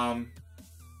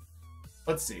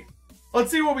 Let's see. Let's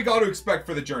see what we got to expect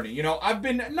for the journey. You know, I've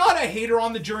been not a hater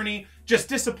on the journey, just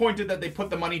disappointed that they put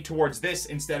the money towards this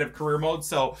instead of career mode.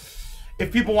 So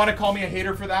if people want to call me a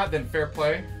hater for that, then fair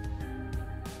play.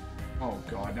 Oh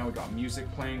god, now we got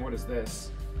music playing. What is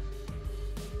this?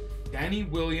 Danny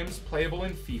Williams, playable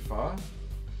in FIFA.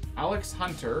 Alex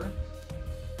Hunter.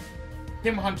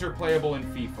 Tim Hunter, playable in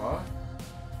FIFA.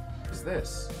 What is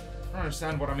this? I don't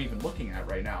understand what I'm even looking at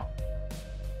right now.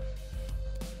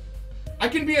 I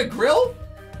can be a grill?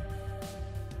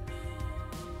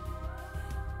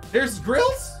 There's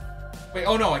grills? Wait,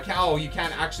 oh no, I can't. Oh, you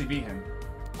can't actually be him.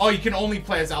 Oh, you can only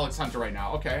play as Alex Hunter right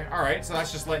now. Okay, alright, so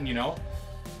that's just letting you know.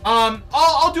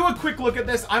 I'll do a quick look at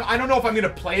this. I don't know if I'm gonna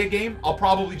play a game. I'll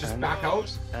probably just back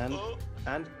out.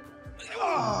 And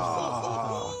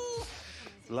oh.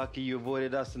 Lucky you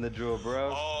avoided us in the draw,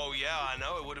 bro. Oh yeah, I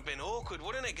know. It would have been awkward,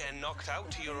 wouldn't it, getting knocked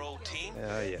out to your old team?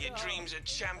 Yeah. Your dreams of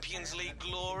Champions League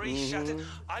glory shattered.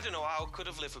 I don't know how I could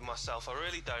have lived with myself. I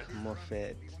really don't. More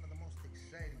fit.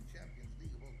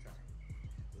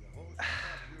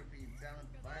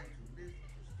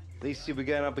 At least you'll be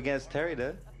going up against Terry,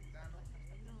 though.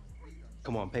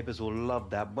 Come on, Papers will love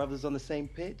that. Brothers on the same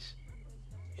pitch.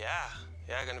 Yeah,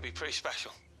 gonna be pretty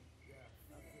special.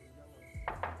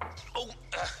 Oh,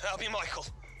 that'll be Michael.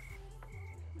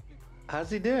 How's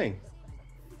he doing?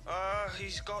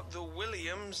 He's got the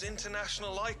Williams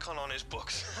international icon on his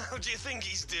books. How do you think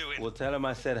he's doing? Well, tell him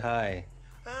I said hi.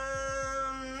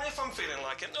 If I'm feeling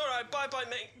like it. All right, bye,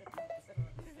 mate.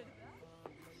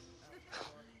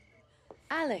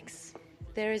 Alex,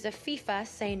 there is a FIFA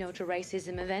Say No to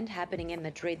Racism event happening in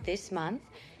Madrid this month.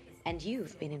 And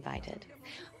you've been invited.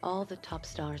 All the top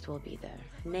stars will be there.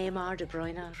 Neymar, De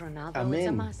Bruyne, Ronaldo, I'm it's a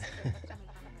in. must.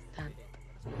 Done.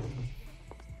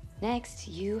 Next,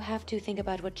 you have to think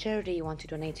about what charity you want to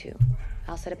donate to.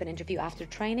 I'll set up an interview after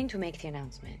training to make the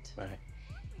announcement. All right.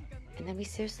 And then we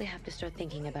seriously have to start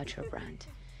thinking about your brand.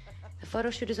 The photo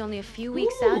shoot is only a few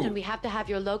weeks out, and we have to have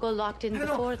your logo locked in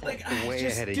before then. Like, Way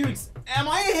just, ahead of dudes, am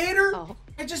I a hater? Oh.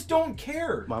 I just don't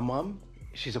care. My mom,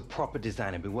 she's a proper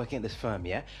designer. Been working at this firm,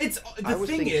 yeah. It's I the was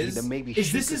thing thinking is that maybe she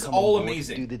this could is come all on board to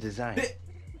amazing. do the design.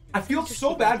 I feel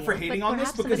so bad for hating on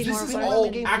this because this is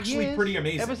all actually pretty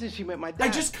amazing. Ever since she met my dad. I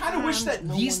just kind of wish that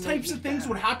No these one types knows of things that.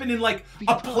 would happen in like Be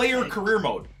a player perfect. career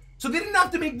mode. So they didn't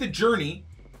have to make the journey.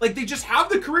 Like they just have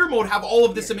the career mode, have all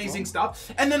of this amazing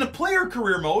stuff, and then a player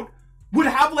career mode would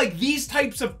have like these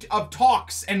types of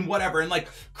talks and whatever and like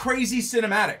crazy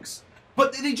cinematics.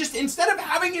 But they just, instead of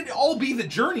having it all be the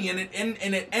journey and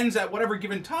it ends at whatever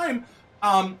given time,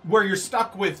 where you're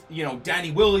stuck with, you know,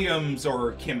 Danny Williams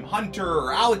or Kim Hunter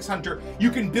or Alex Hunter, you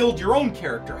can build your own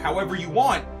character however you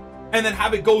want and then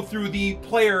have it go through the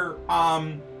player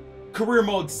career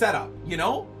mode setup, you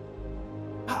know?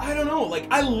 I don't know, like,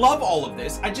 I love all of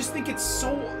this. I just think it's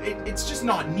so, it's just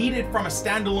not needed from a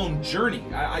standalone journey.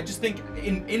 I just think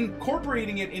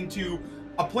incorporating it into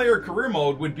a player career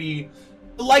mode would be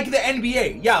like the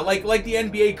NBA. Yeah, like the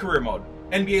NBA career mode.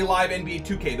 NBA Live, NBA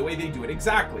 2K, the way they do it.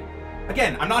 Exactly.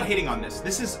 Again, I'm not hating on this.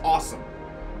 This is awesome.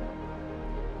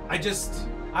 I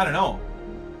don't know.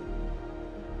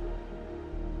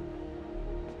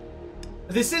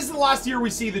 This is the last year we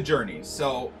see the journeys,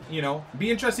 so, you know, be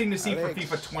interesting to see for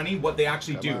FIFA 20 what they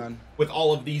actually do with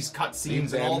all of these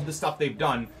cutscenes and all of the stuff they've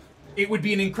done. It would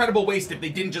be an incredible waste if they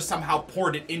didn't just somehow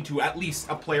port it into at least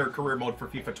a player career mode for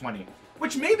FIFA 20.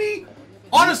 Which maybe,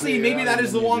 honestly, maybe that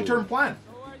is the long-term plan.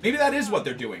 Maybe that is what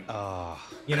they're doing.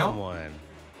 You know? Come on.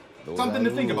 Something to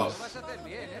think about.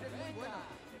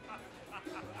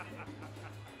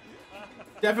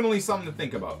 Definitely something to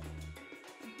think about.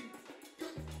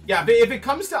 Yeah, but if it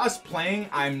comes to us playing,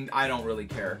 I don't really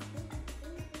care.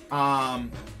 Oh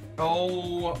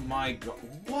my god.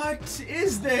 What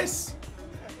is this?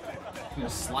 You know,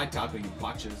 slide tapping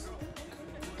botches.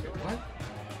 Wait, what?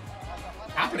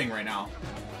 What's happening right now?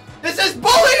 This is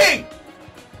bullying!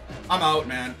 I'm out,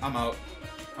 man. I'm out.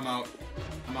 I'm out.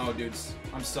 I'm out, dudes.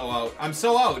 I'm so out. I'm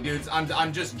so out, dudes.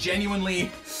 I'm just genuinely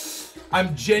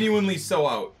so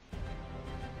out.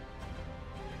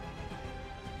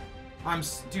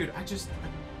 Dude,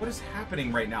 what is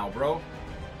happening right now, bro?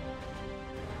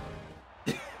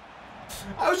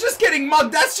 I was just getting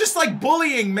mugged. That's just like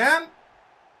bullying, man.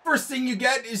 First thing you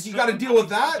get is you got to deal with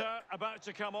that. About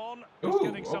to come on. Ooh,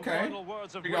 Getting some okay. final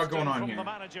words of What do you got going on wisdom here? from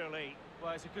the manager, Lee.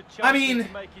 Well, it's a good chance I mean,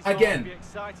 to make his mark, again, be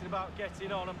excited about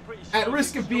getting on. I'm pretty sure at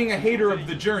risk of being a hater of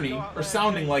the journey, or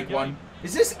sounding like one,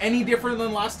 is this any different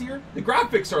than last year? The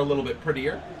graphics are a little bit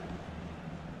prettier.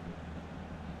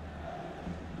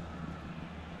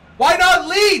 Why not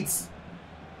Leeds?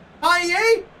 Huh,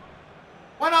 EA?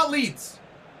 Why not Leeds?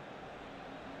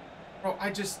 Bro,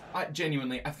 I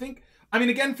genuinely, I mean,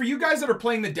 again, for you guys that are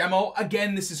playing the demo,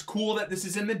 again, this is cool that this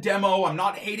is in the demo. I'm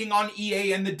not hating on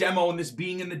EA and the demo and this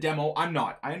being in the demo. I'm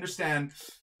not. I understand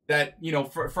that, you know,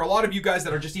 for a lot of you guys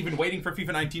that are just even waiting for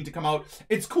FIFA 19 to come out,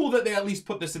 it's cool that they at least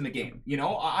put this in the game. You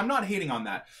know, I'm not hating on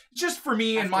that. Just for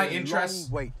me and my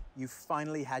interests. Wait, you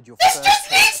finally had your This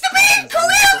just needs to be in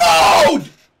career mode!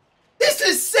 This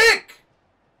is sick!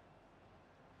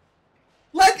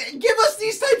 Give us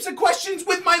these types of questions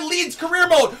with my Leeds career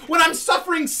mode when I'm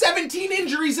suffering 17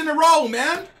 injuries in a row,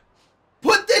 man.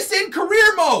 Put this in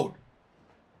career mode.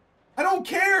 I don't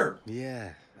care.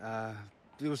 Yeah,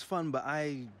 it was fun, but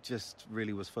I just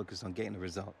really was focused on getting the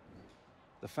result.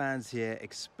 The fans here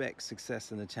expect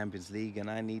success in the Champions League, and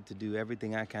I need to do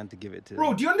everything I can to give it to them.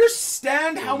 Bro, do you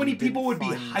understand how many people would be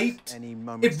hyped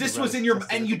if this was in your...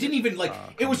 And you didn't even, like,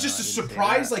 it was just a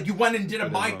surprise. Like, you went and did a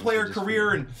My Player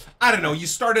career, and, I don't know, you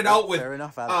started out with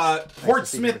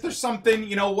Portsmouth or something,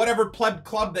 you know, whatever pleb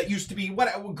club that used to be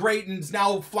great and is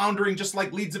now floundering just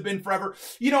like Leeds have been forever.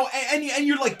 You know, and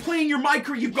you're, like, playing your My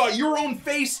Career. You've got your own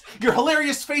face, your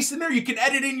hilarious face in there. You can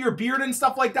edit in your beard and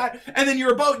stuff like that. And then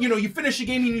you're about, you know, you finish a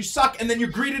game and you suck, and then you're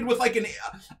greeted with like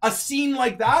a scene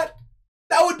like that.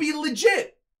 That would be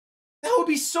legit. That would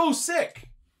be so sick.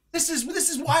 This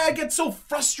is why I get so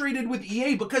frustrated with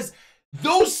EA, because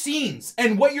those scenes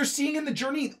and what you're seeing in the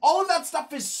journey, all of that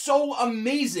stuff is so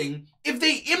amazing if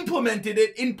they implemented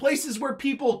it in places where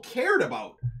people cared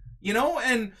about, you know.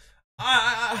 And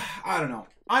I don't know.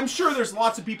 I'm sure there's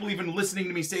lots of people even listening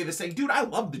to me say this, saying, dude, I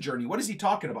love the journey. What is he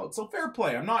talking about? So fair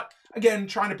play. I'm not, again,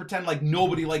 trying to pretend like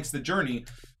nobody likes the journey.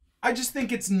 I just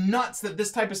think it's nuts that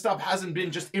this type of stuff hasn't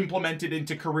been just implemented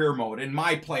into career mode in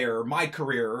my player, or my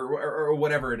career, or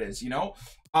whatever it is, you know?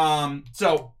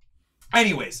 So,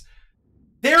 anyways,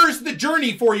 there's the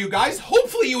journey for you guys.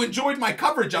 Hopefully you enjoyed my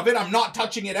coverage of it. I'm not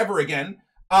touching it ever again.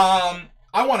 I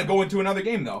want to go into another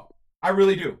game, though. I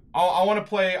really do. I want to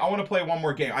play one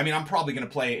more game. I mean, I'm probably going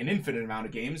to play an infinite amount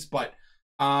of games, but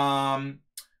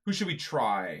who should we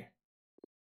try?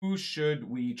 Who should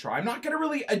we try? I'm not going to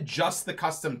really adjust the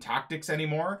custom tactics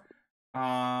anymore.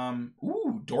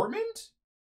 Ooh, Dortmund?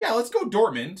 Yeah, let's go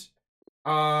Dortmund.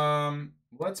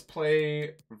 Let's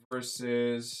play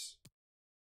versus...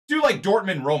 do like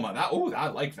Dortmund-Roma. Ooh, I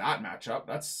like that matchup.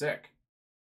 That's sick.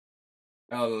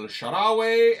 El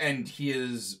Shaarawy, and he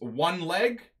is one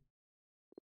leg.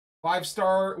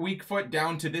 5-star weak foot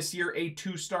down to this year a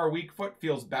 2-star weak foot.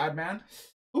 Feels bad, man.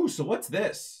 Ooh, so what's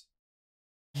this?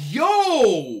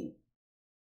 Yo!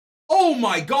 Oh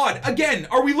my god. Again,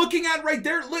 are we looking at right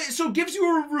there? So it gives you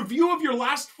a review of your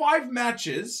last 5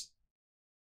 matches.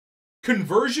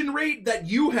 Conversion rate that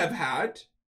you have had.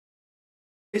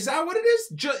 Is that what it is?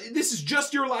 This is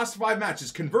just your last 5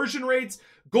 matches. Conversion rates,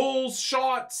 goals,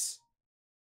 shots.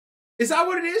 Is that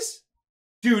what it is?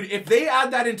 Dude, if they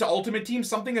add that into Ultimate Team,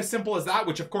 something as simple as that,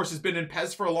 which of course has been in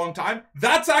PES for a long time,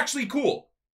 that's actually cool.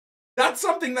 That's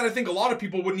something that I think a lot of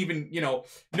people wouldn't even, you know,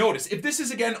 notice. If this is,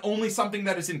 again, only something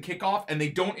that is in Kickoff and they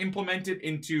don't implement it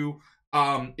into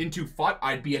FUT,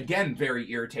 I'd be, again, very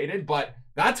irritated. But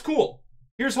that's cool.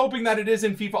 Here's hoping that it is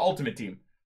in FIFA Ultimate Team.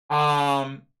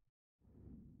 All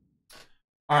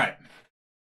right.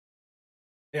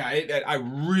 Yeah, I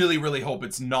really, really hope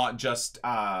it's not just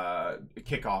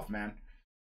Kickoff, man.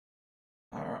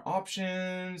 Our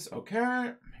options,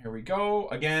 okay, here we go.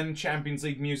 Again, Champions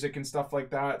League music and stuff like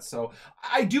that. So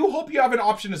I do hope you have an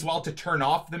option as well to turn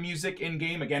off the music in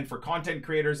game. Again, for content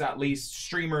creators, at least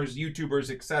streamers,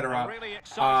 YouTubers, etc.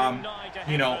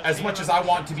 You know, as much as I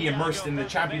want to be immersed in the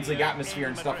Champions League atmosphere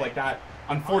and stuff like that,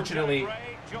 unfortunately,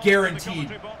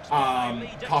 guaranteed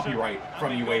copyright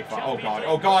from UEFA. Oh god,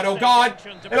 oh god, oh god.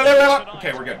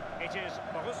 Okay, we're good.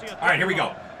 All right, here we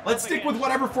go. Let's stick with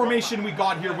whatever formation we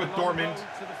got here with Dortmund,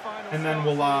 and then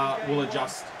we'll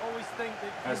adjust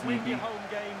as need be.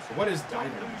 What is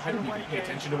Diamond? I didn't even pay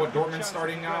attention to what Dortmund's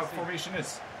starting formation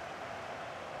is.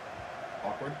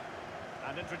 Awkward.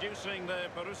 And introducing the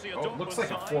Borussia Dortmund. Looks like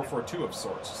a 4-4-2 of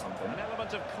sorts or something. An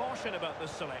element of caution about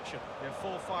this selection. Yeah,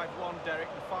 4-5-1, Derek.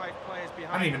 The 5 players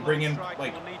behind. I didn't even bring in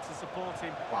like. Need to support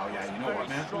him. Wow, yeah, you know what,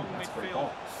 man? Ooh, that's pretty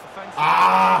cool.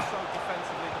 Ah!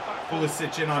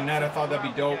 Pulisic in on net. I thought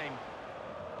that'd be dope.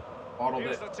 Bottled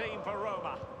Here's it. The team for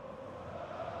Roma.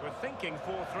 We're thinking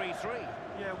 4-3-3.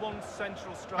 Yeah, one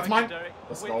central striker. That's mine. Derek.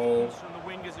 Let's go. From the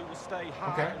wingers, it will stay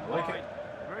high. Okay, I like it.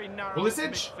 Very narrow.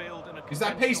 Pulisic. Use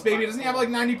that pace, baby. Doesn't he have like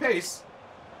 90 pace?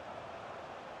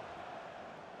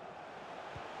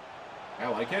 I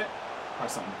like it. Try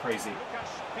something crazy.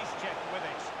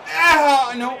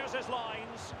 Ah, no.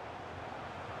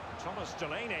 Thomas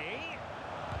Delaney.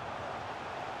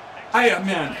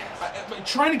 Man,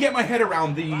 trying to get my head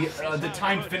around the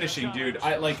time finishing, dude.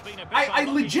 I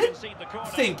legit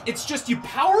think it's just you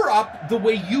power up the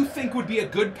way you think would be a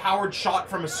good powered shot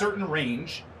from a certain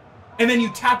range, and then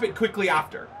you tap it quickly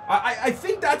after. I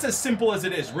think that's as simple as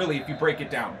it is, really, if you break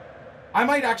it down. I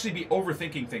might actually be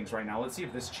overthinking things right now. Let's see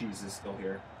if this cheese is still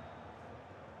here.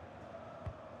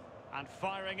 And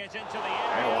firing it into the Okay,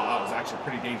 area. well, that was actually a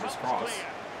pretty dangerous cross.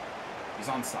 He's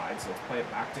on side, so let's play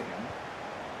it back to him.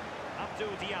 Abdul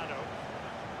Diallo.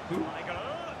 Who?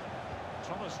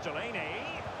 Thomas Delaney.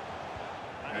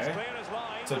 And Okay. it's clear as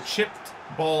lines. So chipped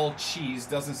ball cheese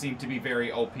doesn't seem to be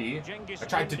very OP. I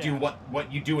tried to do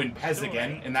what you do in PES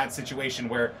again, in that situation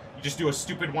where you just do a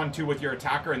stupid 1-2 with your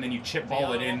attacker and then you chip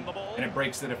ball it in and it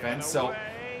breaks the defense. So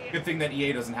good thing that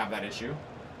EA doesn't have that issue.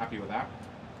 Happy with that.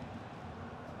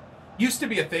 Used to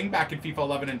be a thing back in FIFA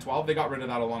 11 and 12. They got rid of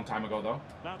that a long time ago, though.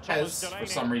 PES, for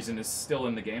some reason, is still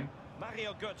in the game.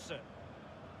 Mario Götze.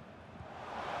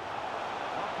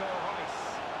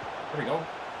 There we go.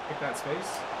 Pick that space.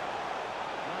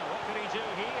 Now, what can he do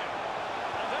here?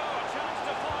 And a chance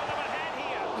to fly them ahead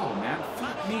here. Oh, man.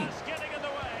 Fuck me. Getting in the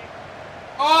way.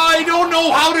 I don't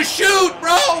know how to shoot,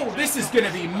 bro! This is going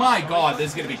to be, my God,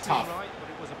 this is going to be tough.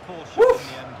 Woo!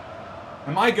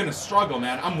 Am I going to struggle,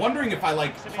 man? I'm wondering if I,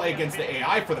 like, play against the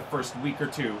AI for the first week or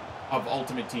two of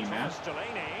Ultimate Team, man.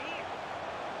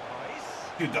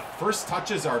 Dude, the first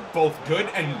touches are both good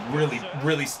and really,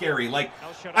 really scary. Like,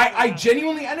 I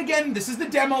genuinely, and again, this is the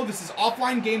demo, this is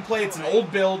offline gameplay, it's an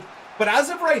old build, but as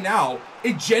of right now,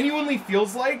 it genuinely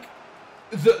feels like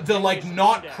the like,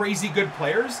 not crazy good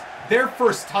players, their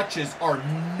first touches are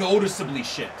noticeably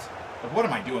shit. Like, what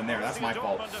am I doing there? That's my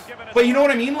fault. But you know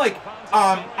what I mean? Like,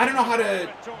 I don't know how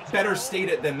to better state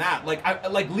it than that.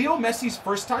 Like Leo Messi's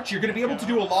first touch, you're going to be able to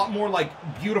do a lot more, like,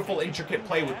 beautiful, intricate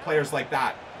play with players like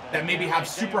that maybe have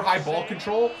super high ball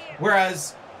control.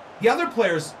 Whereas the other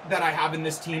players that I have in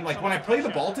this team, like, when I play the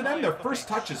ball to them, their first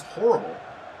touch is horrible.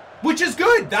 Which is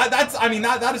good. I mean,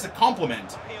 that is a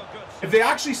compliment. If they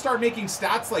actually start making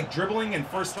stats like dribbling and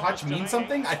first touch mean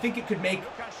something, I think it could make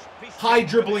high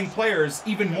dribbling players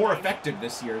even more effective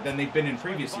this year than they've been in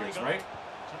previous years, right?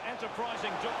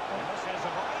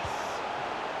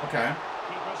 Okay.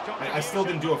 I still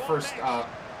didn't do a first...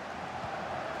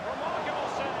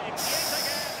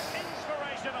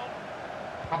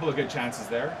 couple of good chances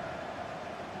there.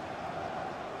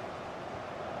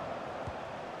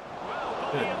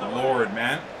 Good Lord,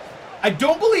 man. I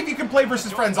don't believe you can play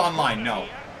versus friends online, no.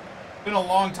 It's been a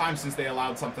long time since they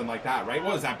allowed something like that, right?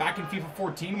 What was that, back in FIFA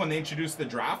 14 when they introduced the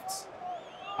drafts?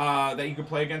 That you could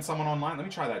play against someone online? Let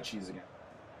me try that cheese again.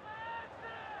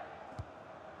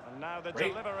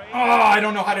 Right. Oh, I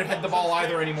don't know how to head the ball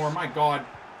either anymore, my God.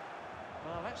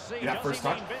 See that first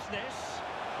touch?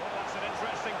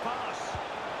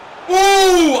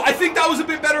 Ooh, I think that was a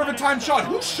bit better of a time shot.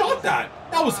 Who shot that?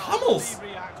 That was Hummels.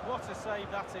 What a save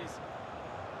that is.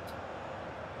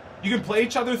 You can play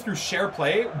each other through share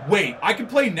play. Wait, I can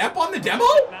play Nep on the demo?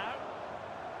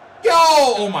 Yo!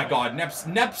 Oh my God,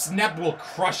 Nep will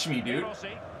crush me, dude.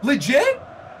 Legit?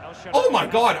 Oh my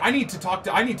God, I need to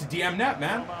DM Nep,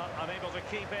 man.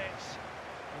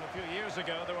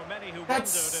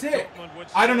 That's sick.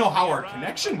 I don't know how our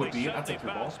connection would be. That's a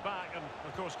good ball.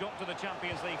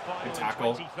 Good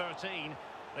tackle.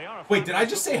 Wait, did I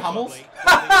just say Hummels?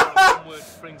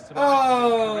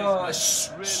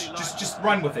 Just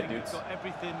run with it, dudes.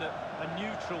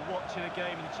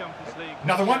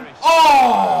 Another one?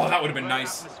 Oh, that would have been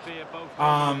nice.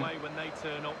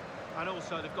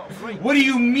 What do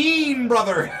you mean,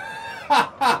 brother?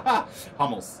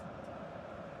 Hummels.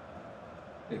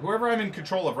 Whoever I'm in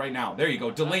control of right now. There you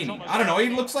go, Delaney. I don't know, he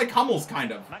looks like Hummels,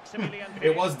 kind of.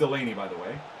 It was Delaney, by the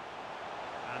way.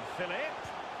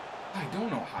 I don't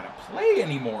know how to play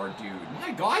anymore, dude.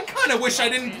 My God, I kind of wish I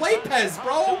didn't play PES,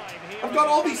 bro. I've got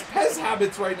all these PES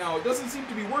habits right now. It doesn't seem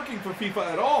to be working for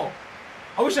FIFA at all.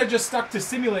 I wish I just stuck to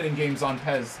simulating games on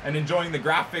PES and enjoying the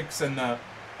graphics and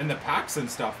the packs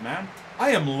and stuff, man.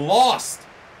 I am lost.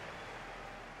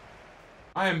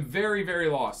 I am very, very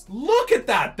lost. Look at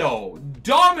that, though.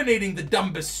 Dominating the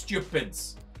dumbest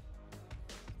stupids.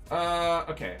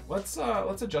 Okay. Let's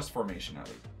adjust formation at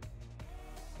least.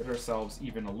 Get ourselves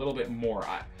even a little bit more.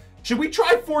 Should we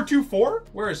try 4-2-4?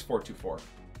 Where is 4-2-4?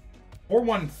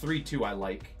 4-1-3-2 I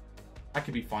like. That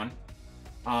could be fun.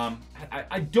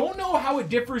 I don't know how it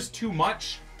differs too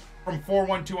much from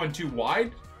 4-1-2-1-2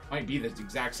 wide. Might be the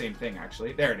exact same thing,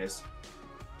 actually. There it is.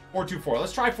 4-2-4.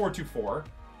 Let's try 4-2-4.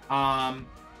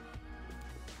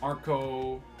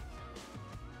 Marco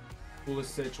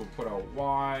Pulisic will put out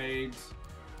wide.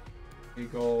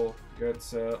 Eagle,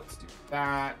 Goetze. Let's do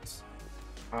that.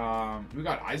 We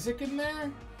got Isaac in there.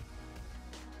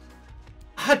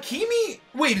 Hakimi.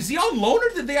 Wait, is he on loan or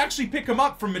did they actually pick him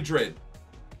up from Madrid?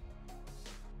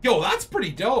 Yo, that's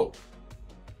pretty dope.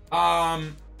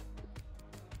 I've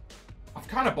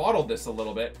kind of bottled this a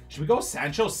little bit. Should we go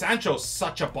Sancho? Sancho's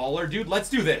such a baller, dude. Let's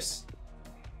do this.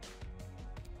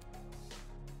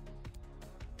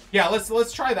 Yeah,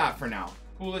 let's try that for now.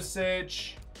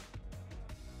 Pulisic.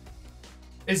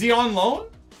 Is he on loan?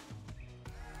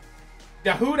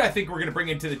 Dahoud, I think we're going to bring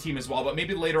into the team as well, but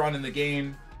maybe later on in the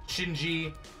game.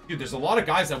 Shinji. Dude, there's a lot of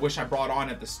guys I wish I brought on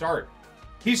at the start.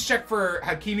 He's checked for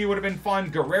Hakimi would have been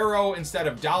fun. Guerrero instead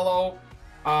of Dallo.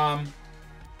 Yeah,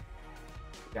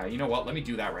 you know what? Let me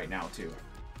do that right now, too.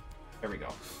 There we go.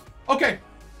 Okay.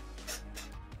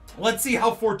 Let's see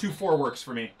how 4-2-4 works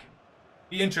for me.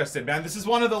 Be interested, man. This is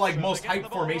one of the most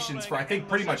hyped formations for I think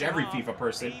pretty much every FIFA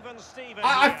person.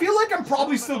 I feel like I'm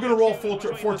probably still gonna roll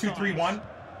 4-2-3-1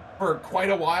 for quite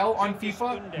a while on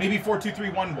FIFA. Maybe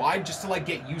 4-2-3-1 wide just to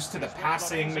get used to the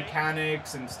passing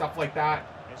mechanics and stuff like that.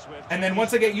 And then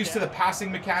once I get used to the passing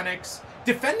mechanics,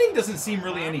 defending doesn't seem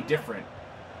really any different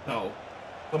though.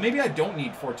 But maybe I don't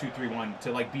need 4-2-3-1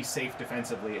 to be safe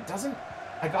defensively. It doesn't.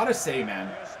 I gotta say,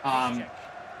 man.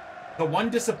 The one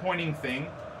disappointing thing,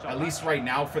 at least right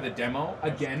now for the demo,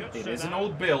 again, it is an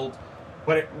old build,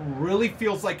 but it really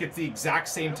feels like it's the exact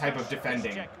same type of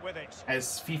defending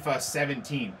as FIFA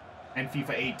 17 and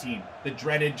FIFA 18. The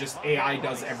dreaded just AI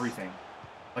does everything.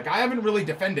 I haven't really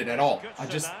defended at all. I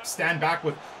just stand back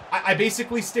with... I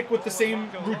basically stick with the same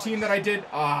routine that I did.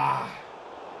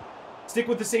 Stick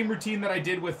with the same routine that I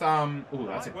did with, ooh,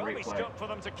 that's a great play. For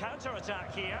them to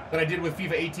counter-attack here. That I did with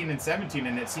FIFA 18 and 17,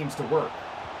 and it seems to work.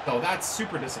 So that's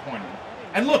super disappointing.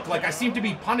 And look, like, I seem to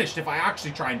be punished if I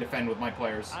actually try and defend with my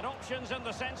players. And options in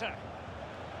the centre.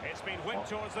 It's been whipped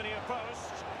towards the near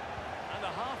post. And a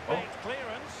half-baked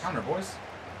clearance. Counter, boys.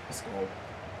 Let's go.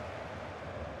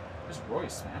 There's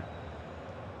Royce, man.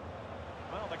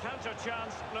 Well, the counter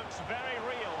chance looks very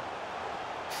real.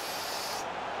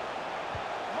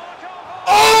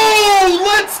 Oh,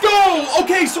 let's go!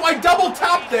 Okay, so I double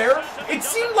tapped there. It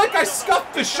seemed like I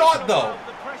scuffed the shot, though.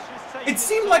 It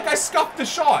seemed like I scuffed the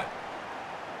shot.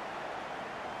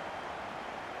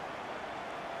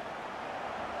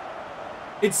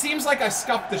 It seems like I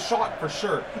scuffed the shot for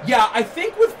sure. Yeah, I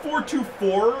think with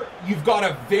 4-2-4, you've got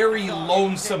a very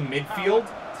lonesome midfield.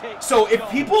 So if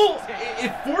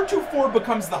 4-2-4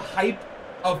 becomes the hype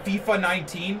of FIFA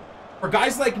 19, for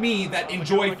guys like me that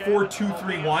enjoy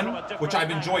 4-2-3-1, which I've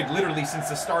enjoyed literally since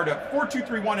the start of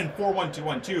 4-2-3-1 and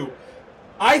 4-1-2-1-2,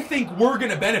 I think we're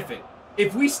going to benefit.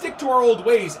 If we stick to our old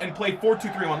ways and play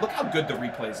 4-2-3-1, look how good the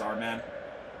replays are, man.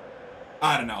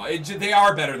 I don't know. They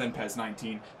are better than PES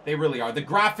 19. They really are. The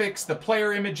graphics, the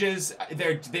player images,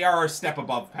 they are a step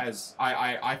above PES,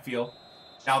 I feel,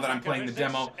 now that I'm playing the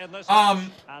demo.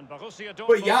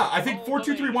 But yeah, I think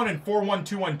 4-2-3-1 and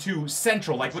 4-1-2-1-2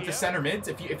 central, like with the center mids,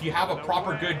 if you have a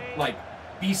proper good, like,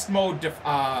 beast mode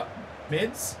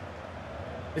mids,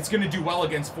 it's going to do well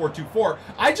against 4-2-4.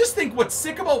 I just think what's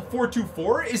sick about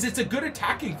 4-2-4 is it's a good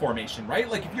attacking formation, right?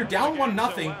 Like, if you're down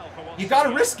 1-0, you got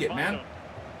to risk it, man.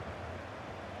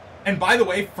 And by the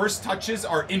way, first touches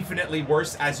are infinitely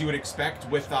worse, as you would expect,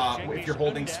 with if you're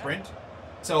holding sprint.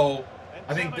 So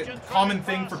I think the common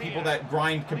thing for people that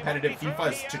grind competitive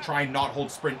FIFA is to try and not hold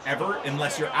sprint ever,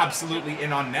 unless you're absolutely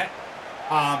in on net.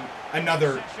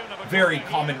 Another very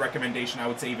common recommendation, I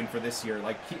would say, even for this year,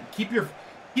 like keep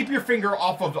your finger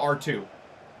off of R2,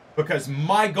 because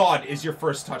my God, is your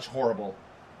first touch horrible.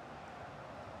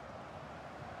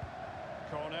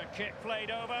 Corner kick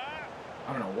played over.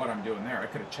 I don't know what I'm doing there. I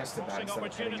could have chested that instead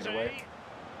of hitting it away.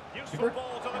 Useful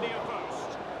ball to the near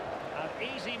post. An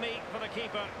easy meet for the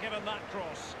keeper, given that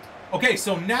cross. Okay,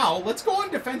 so now let's go on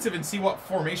defensive and see what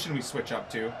formation we switch up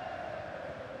to.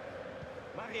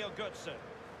 Mario Götze.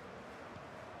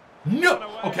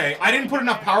 No! Okay, I didn't put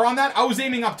enough power on that. I was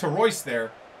aiming up to Royce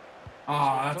there.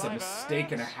 Ah, that's a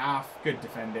mistake and a half. Good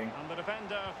defending.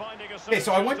 Okay,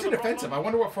 so I went to defensive. I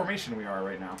wonder what formation we are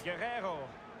right now.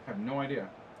 I have no idea.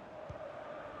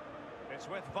 It's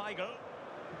with Weigl.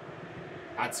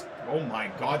 That's, oh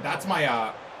my God, that's my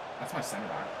center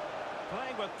back.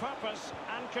 Playing with purpose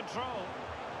and control.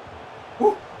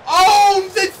 Ooh. Oh,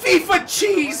 the FIFA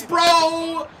cheese,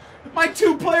 bro! My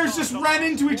two players just ran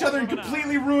into each other and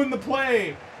completely ruined the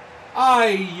play.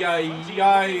 Ay, ay,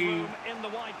 ay.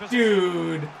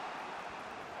 Dude.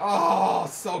 Oh,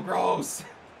 so gross.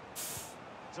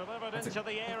 Delivered into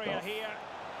the area here.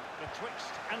 Betwixt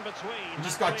and between. You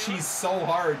just got cheese so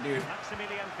hard, dude.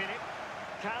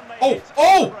 Oh,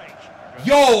 oh!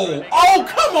 Yo! Oh,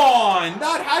 come on!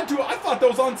 That had to... I thought that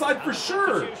was onside for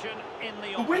sure.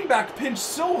 The wingback pinched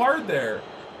so hard there.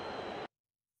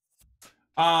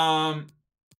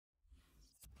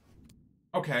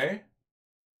 Okay.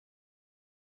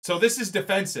 So this is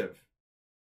defensive.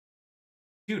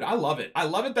 Dude, I love it. I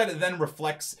love it that it then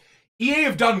reflects... EA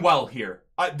have done well here.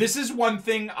 This is one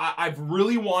thing I've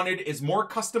really wanted, is more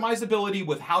customizability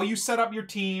with how you set up your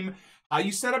team, how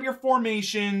you set up your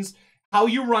formations, how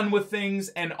you run with things,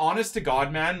 and honest to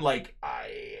God, man, like,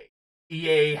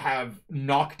 EA have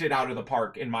knocked it out of the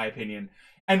park, in my opinion.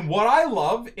 And what I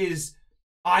love is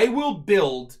I will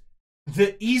build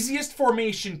the easiest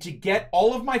formation to get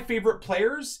all of my favorite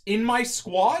players in my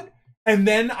squad, and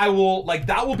then I will, like,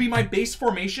 that will be my base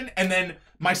formation, and then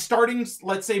my starting,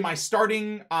 let's say my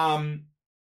starting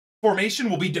formation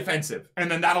will be defensive, and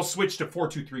then that'll switch to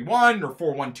 4-2-3-1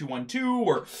 or 4-1-2-1-2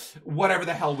 or whatever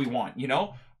the hell we want, you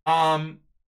know?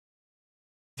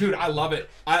 Dude, I love it.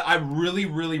 I really,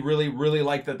 really, really, really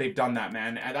like that they've done that,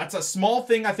 man. And that's a small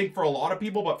thing, I think, for a lot of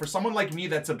people, but for someone like me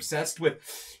that's obsessed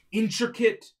with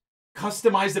intricate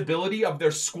customizability of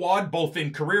their squad, both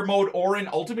in career mode or in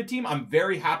Ultimate Team, I'm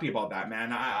very happy about that,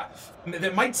 man.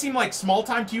 That might seem like small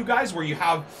time to you guys where you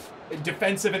have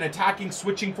defensive and attacking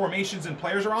switching formations and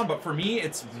players around, but for me,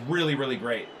 it's really, really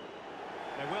great.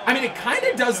 I mean, it kind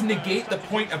of does negate the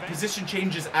point of position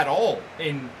changes at all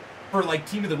for like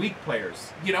Team of the Week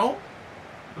players, you know?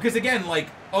 Because again, like,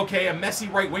 okay, a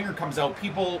Messi right winger comes out,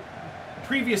 people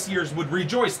previous years would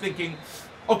rejoice thinking,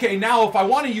 okay, now if I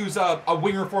want to use a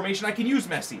winger formation, I can use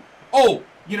Messi. Oh,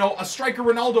 you know, a striker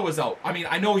Ronaldo is out. I mean,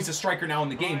 I know he's a striker now in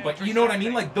the game, but you know what I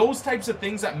mean? Like, those types of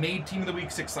things that made Team of the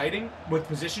Weeks exciting with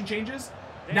position changes.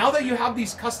 Now that you have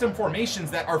these custom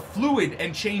formations that are fluid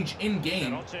and change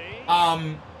in-game,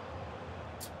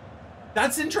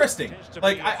 that's interesting.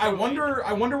 Like, I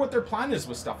wonder what their plan is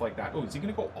with stuff like that. Oh, is he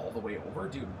going to go all the way over?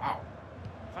 Dude, wow.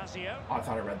 Oh, I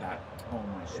thought I read that. Oh,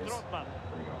 my days. There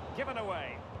we go. Given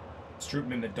away.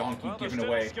 Strootman the donkey given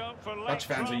away. Dutch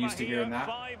fans are used to hearing that.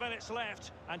 5 minutes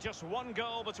left and just one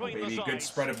goal between the sides. Good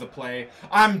spread of the play.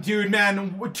 Dude,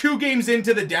 man, 2 games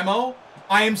into the demo,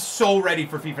 I am so ready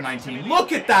for FIFA 19.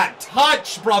 Look at that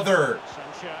touch, brother.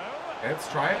 Okay, let's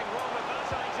try it.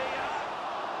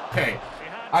 Okay,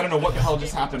 I don't know what the hell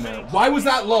just happened there. Why was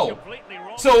that low?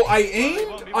 So I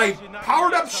aimed, I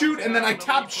powered up shoot, and then I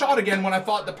tapped shot again when I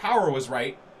thought the power was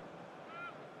right.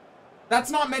 That's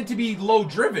not meant to be low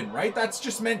driven, right? That's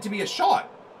just meant to be a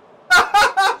shot.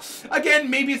 Again,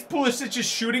 maybe it's Pulisic's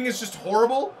shooting is just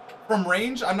horrible from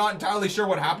range. I'm not entirely sure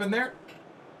what happened there.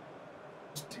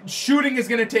 Shooting is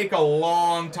going to take a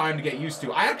long time to get used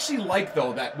to. I actually like,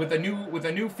 though, that with a new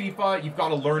FIFA, you've got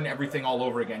to learn everything all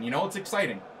over again. You know, it's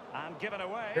exciting. And given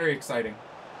away. Very exciting.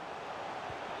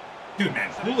 Dude,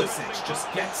 man, Pulisic just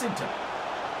gets into it.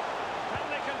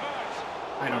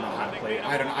 I don't know how to play.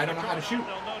 I don't know how to shoot.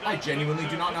 I genuinely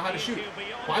do not know how to shoot.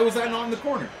 Why was that not in the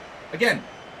corner? Again,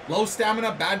 low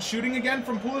stamina, bad shooting again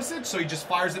from Pulisic, so he just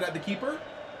fires it at the keeper.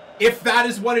 If that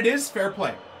is what it is, fair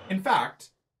play. In fact,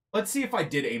 let's see if I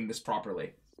did aim this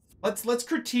properly. Let's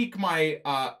critique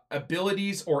my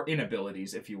abilities or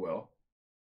inabilities, if you will.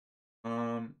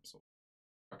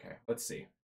 Okay, let's see.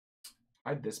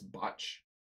 Hide this botch.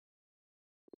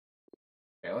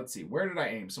 Okay, let's see. Where did I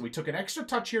aim? So we took an extra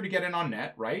touch here to get in on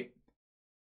net, right?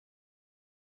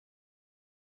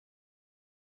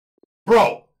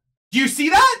 Bro, do you see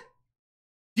that?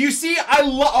 Do you see?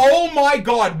 Oh my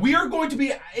God. We are going to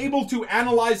be able to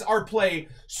analyze our play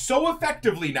so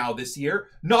effectively now this year.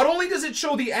 Not only does it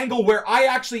show the angle where I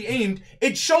actually aimed,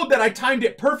 it showed that I timed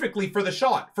it perfectly for the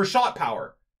shot, for shot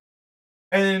power.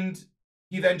 And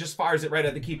he then just fires it right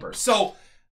at the keeper. So,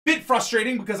 bit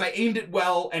frustrating because I aimed it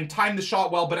well and timed the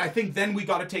shot well, but I think then we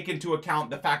got to take into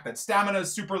account the fact that stamina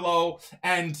is super low.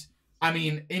 And, I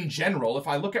mean, in general, if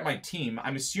I look at my team,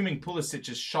 I'm assuming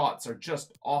Pulisic's shots are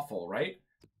just awful, right?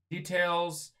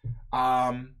 Details. Where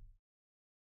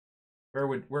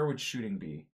would shooting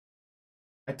be?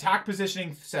 Attack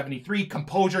positioning 73,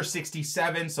 composure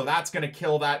 67, so that's going to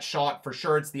kill that shot for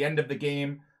sure. It's the end of the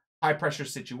game. High pressure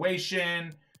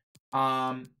situation.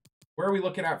 Where are we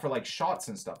looking at for like shots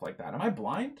and stuff like that? Am I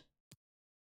blind?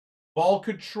 Ball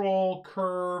control,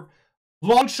 curve.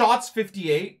 Long shots,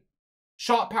 58.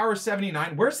 Shot power,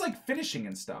 79. Where's like finishing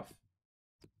and stuff?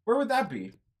 Where would that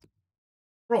be?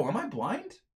 Bro, am I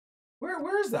blind?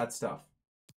 Where is that stuff?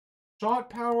 Shot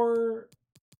power.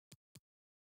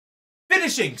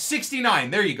 Finishing,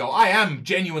 69. There you go. I am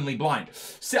genuinely blind.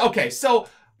 So, okay, so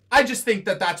I just think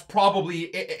that that's probably,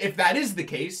 if that is the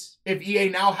case, if EA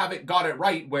now got it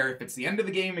right, where if it's the end of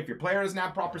the game, if your player doesn't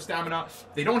have proper stamina, if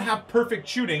they don't have perfect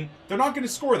shooting, they're not going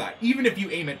to score that, even if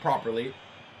you aim it properly.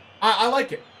 I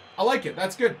like it. I like it.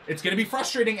 That's good. It's going to be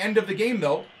frustrating end of the game,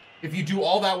 though, if you do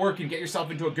all that work and get yourself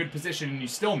into a good position and you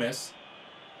still miss.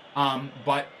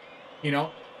 But, you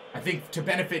know, I think to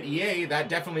benefit EA, that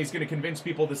definitely is going to convince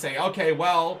people to say, okay,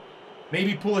 well,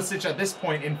 maybe Pulisic at this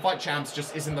point in FUT Champs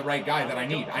just isn't the right guy that I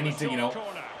need. I need to, you know,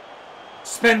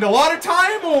 spend a lot of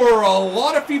time or a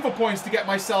lot of FIFA points to get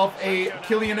myself a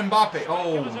Kylian Mbappe.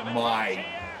 Oh my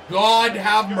God,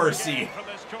 have mercy.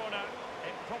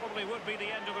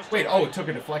 Wait, oh, it took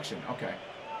a deflection. Okay.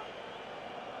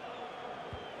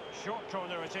 Short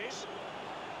corner it is.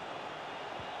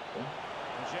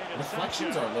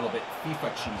 Deflections are a little bit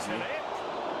FIFA cheesy.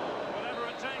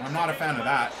 I'm not a fan of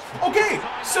that. Okay,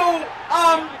 so,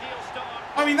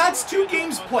 I mean, that's 2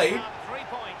 games played.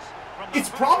 It's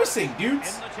promising,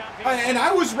 dudes. And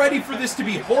I was ready for this to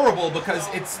be horrible because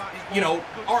it's, you know,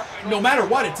 no matter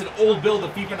what, it's an old build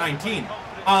of FIFA 19.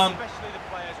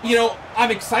 You know,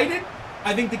 I'm excited.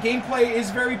 I think the gameplay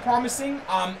is very promising.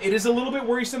 It is a little bit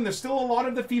worrisome. There's still a lot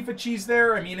of the FIFA cheese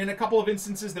there. I mean, in a couple of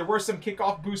instances, there were some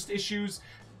kickoff boost issues.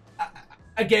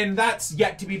 Again, that's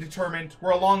yet to be determined.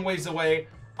 We're a long ways away.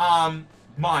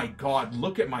 My God,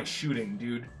 look at my shooting,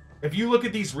 dude. If you look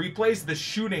at these replays, the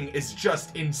shooting is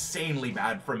just insanely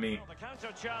bad from me.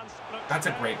 That's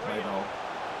a great play, though.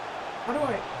 How do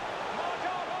I...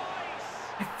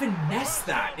 I finessed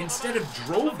that instead of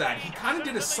drove that. He kind of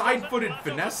did a side-footed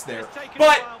finesse there.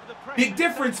 But big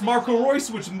difference, Marco Reus,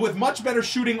 which with much better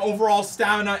shooting, overall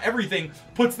stamina, everything,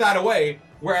 puts that away.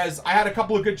 Whereas I had a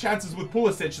couple of good chances with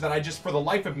Pulisic that I just, for the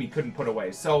life of me, couldn't put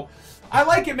away. So I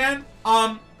like it, man.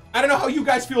 I don't know how you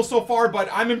guys feel so far, but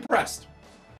I'm impressed.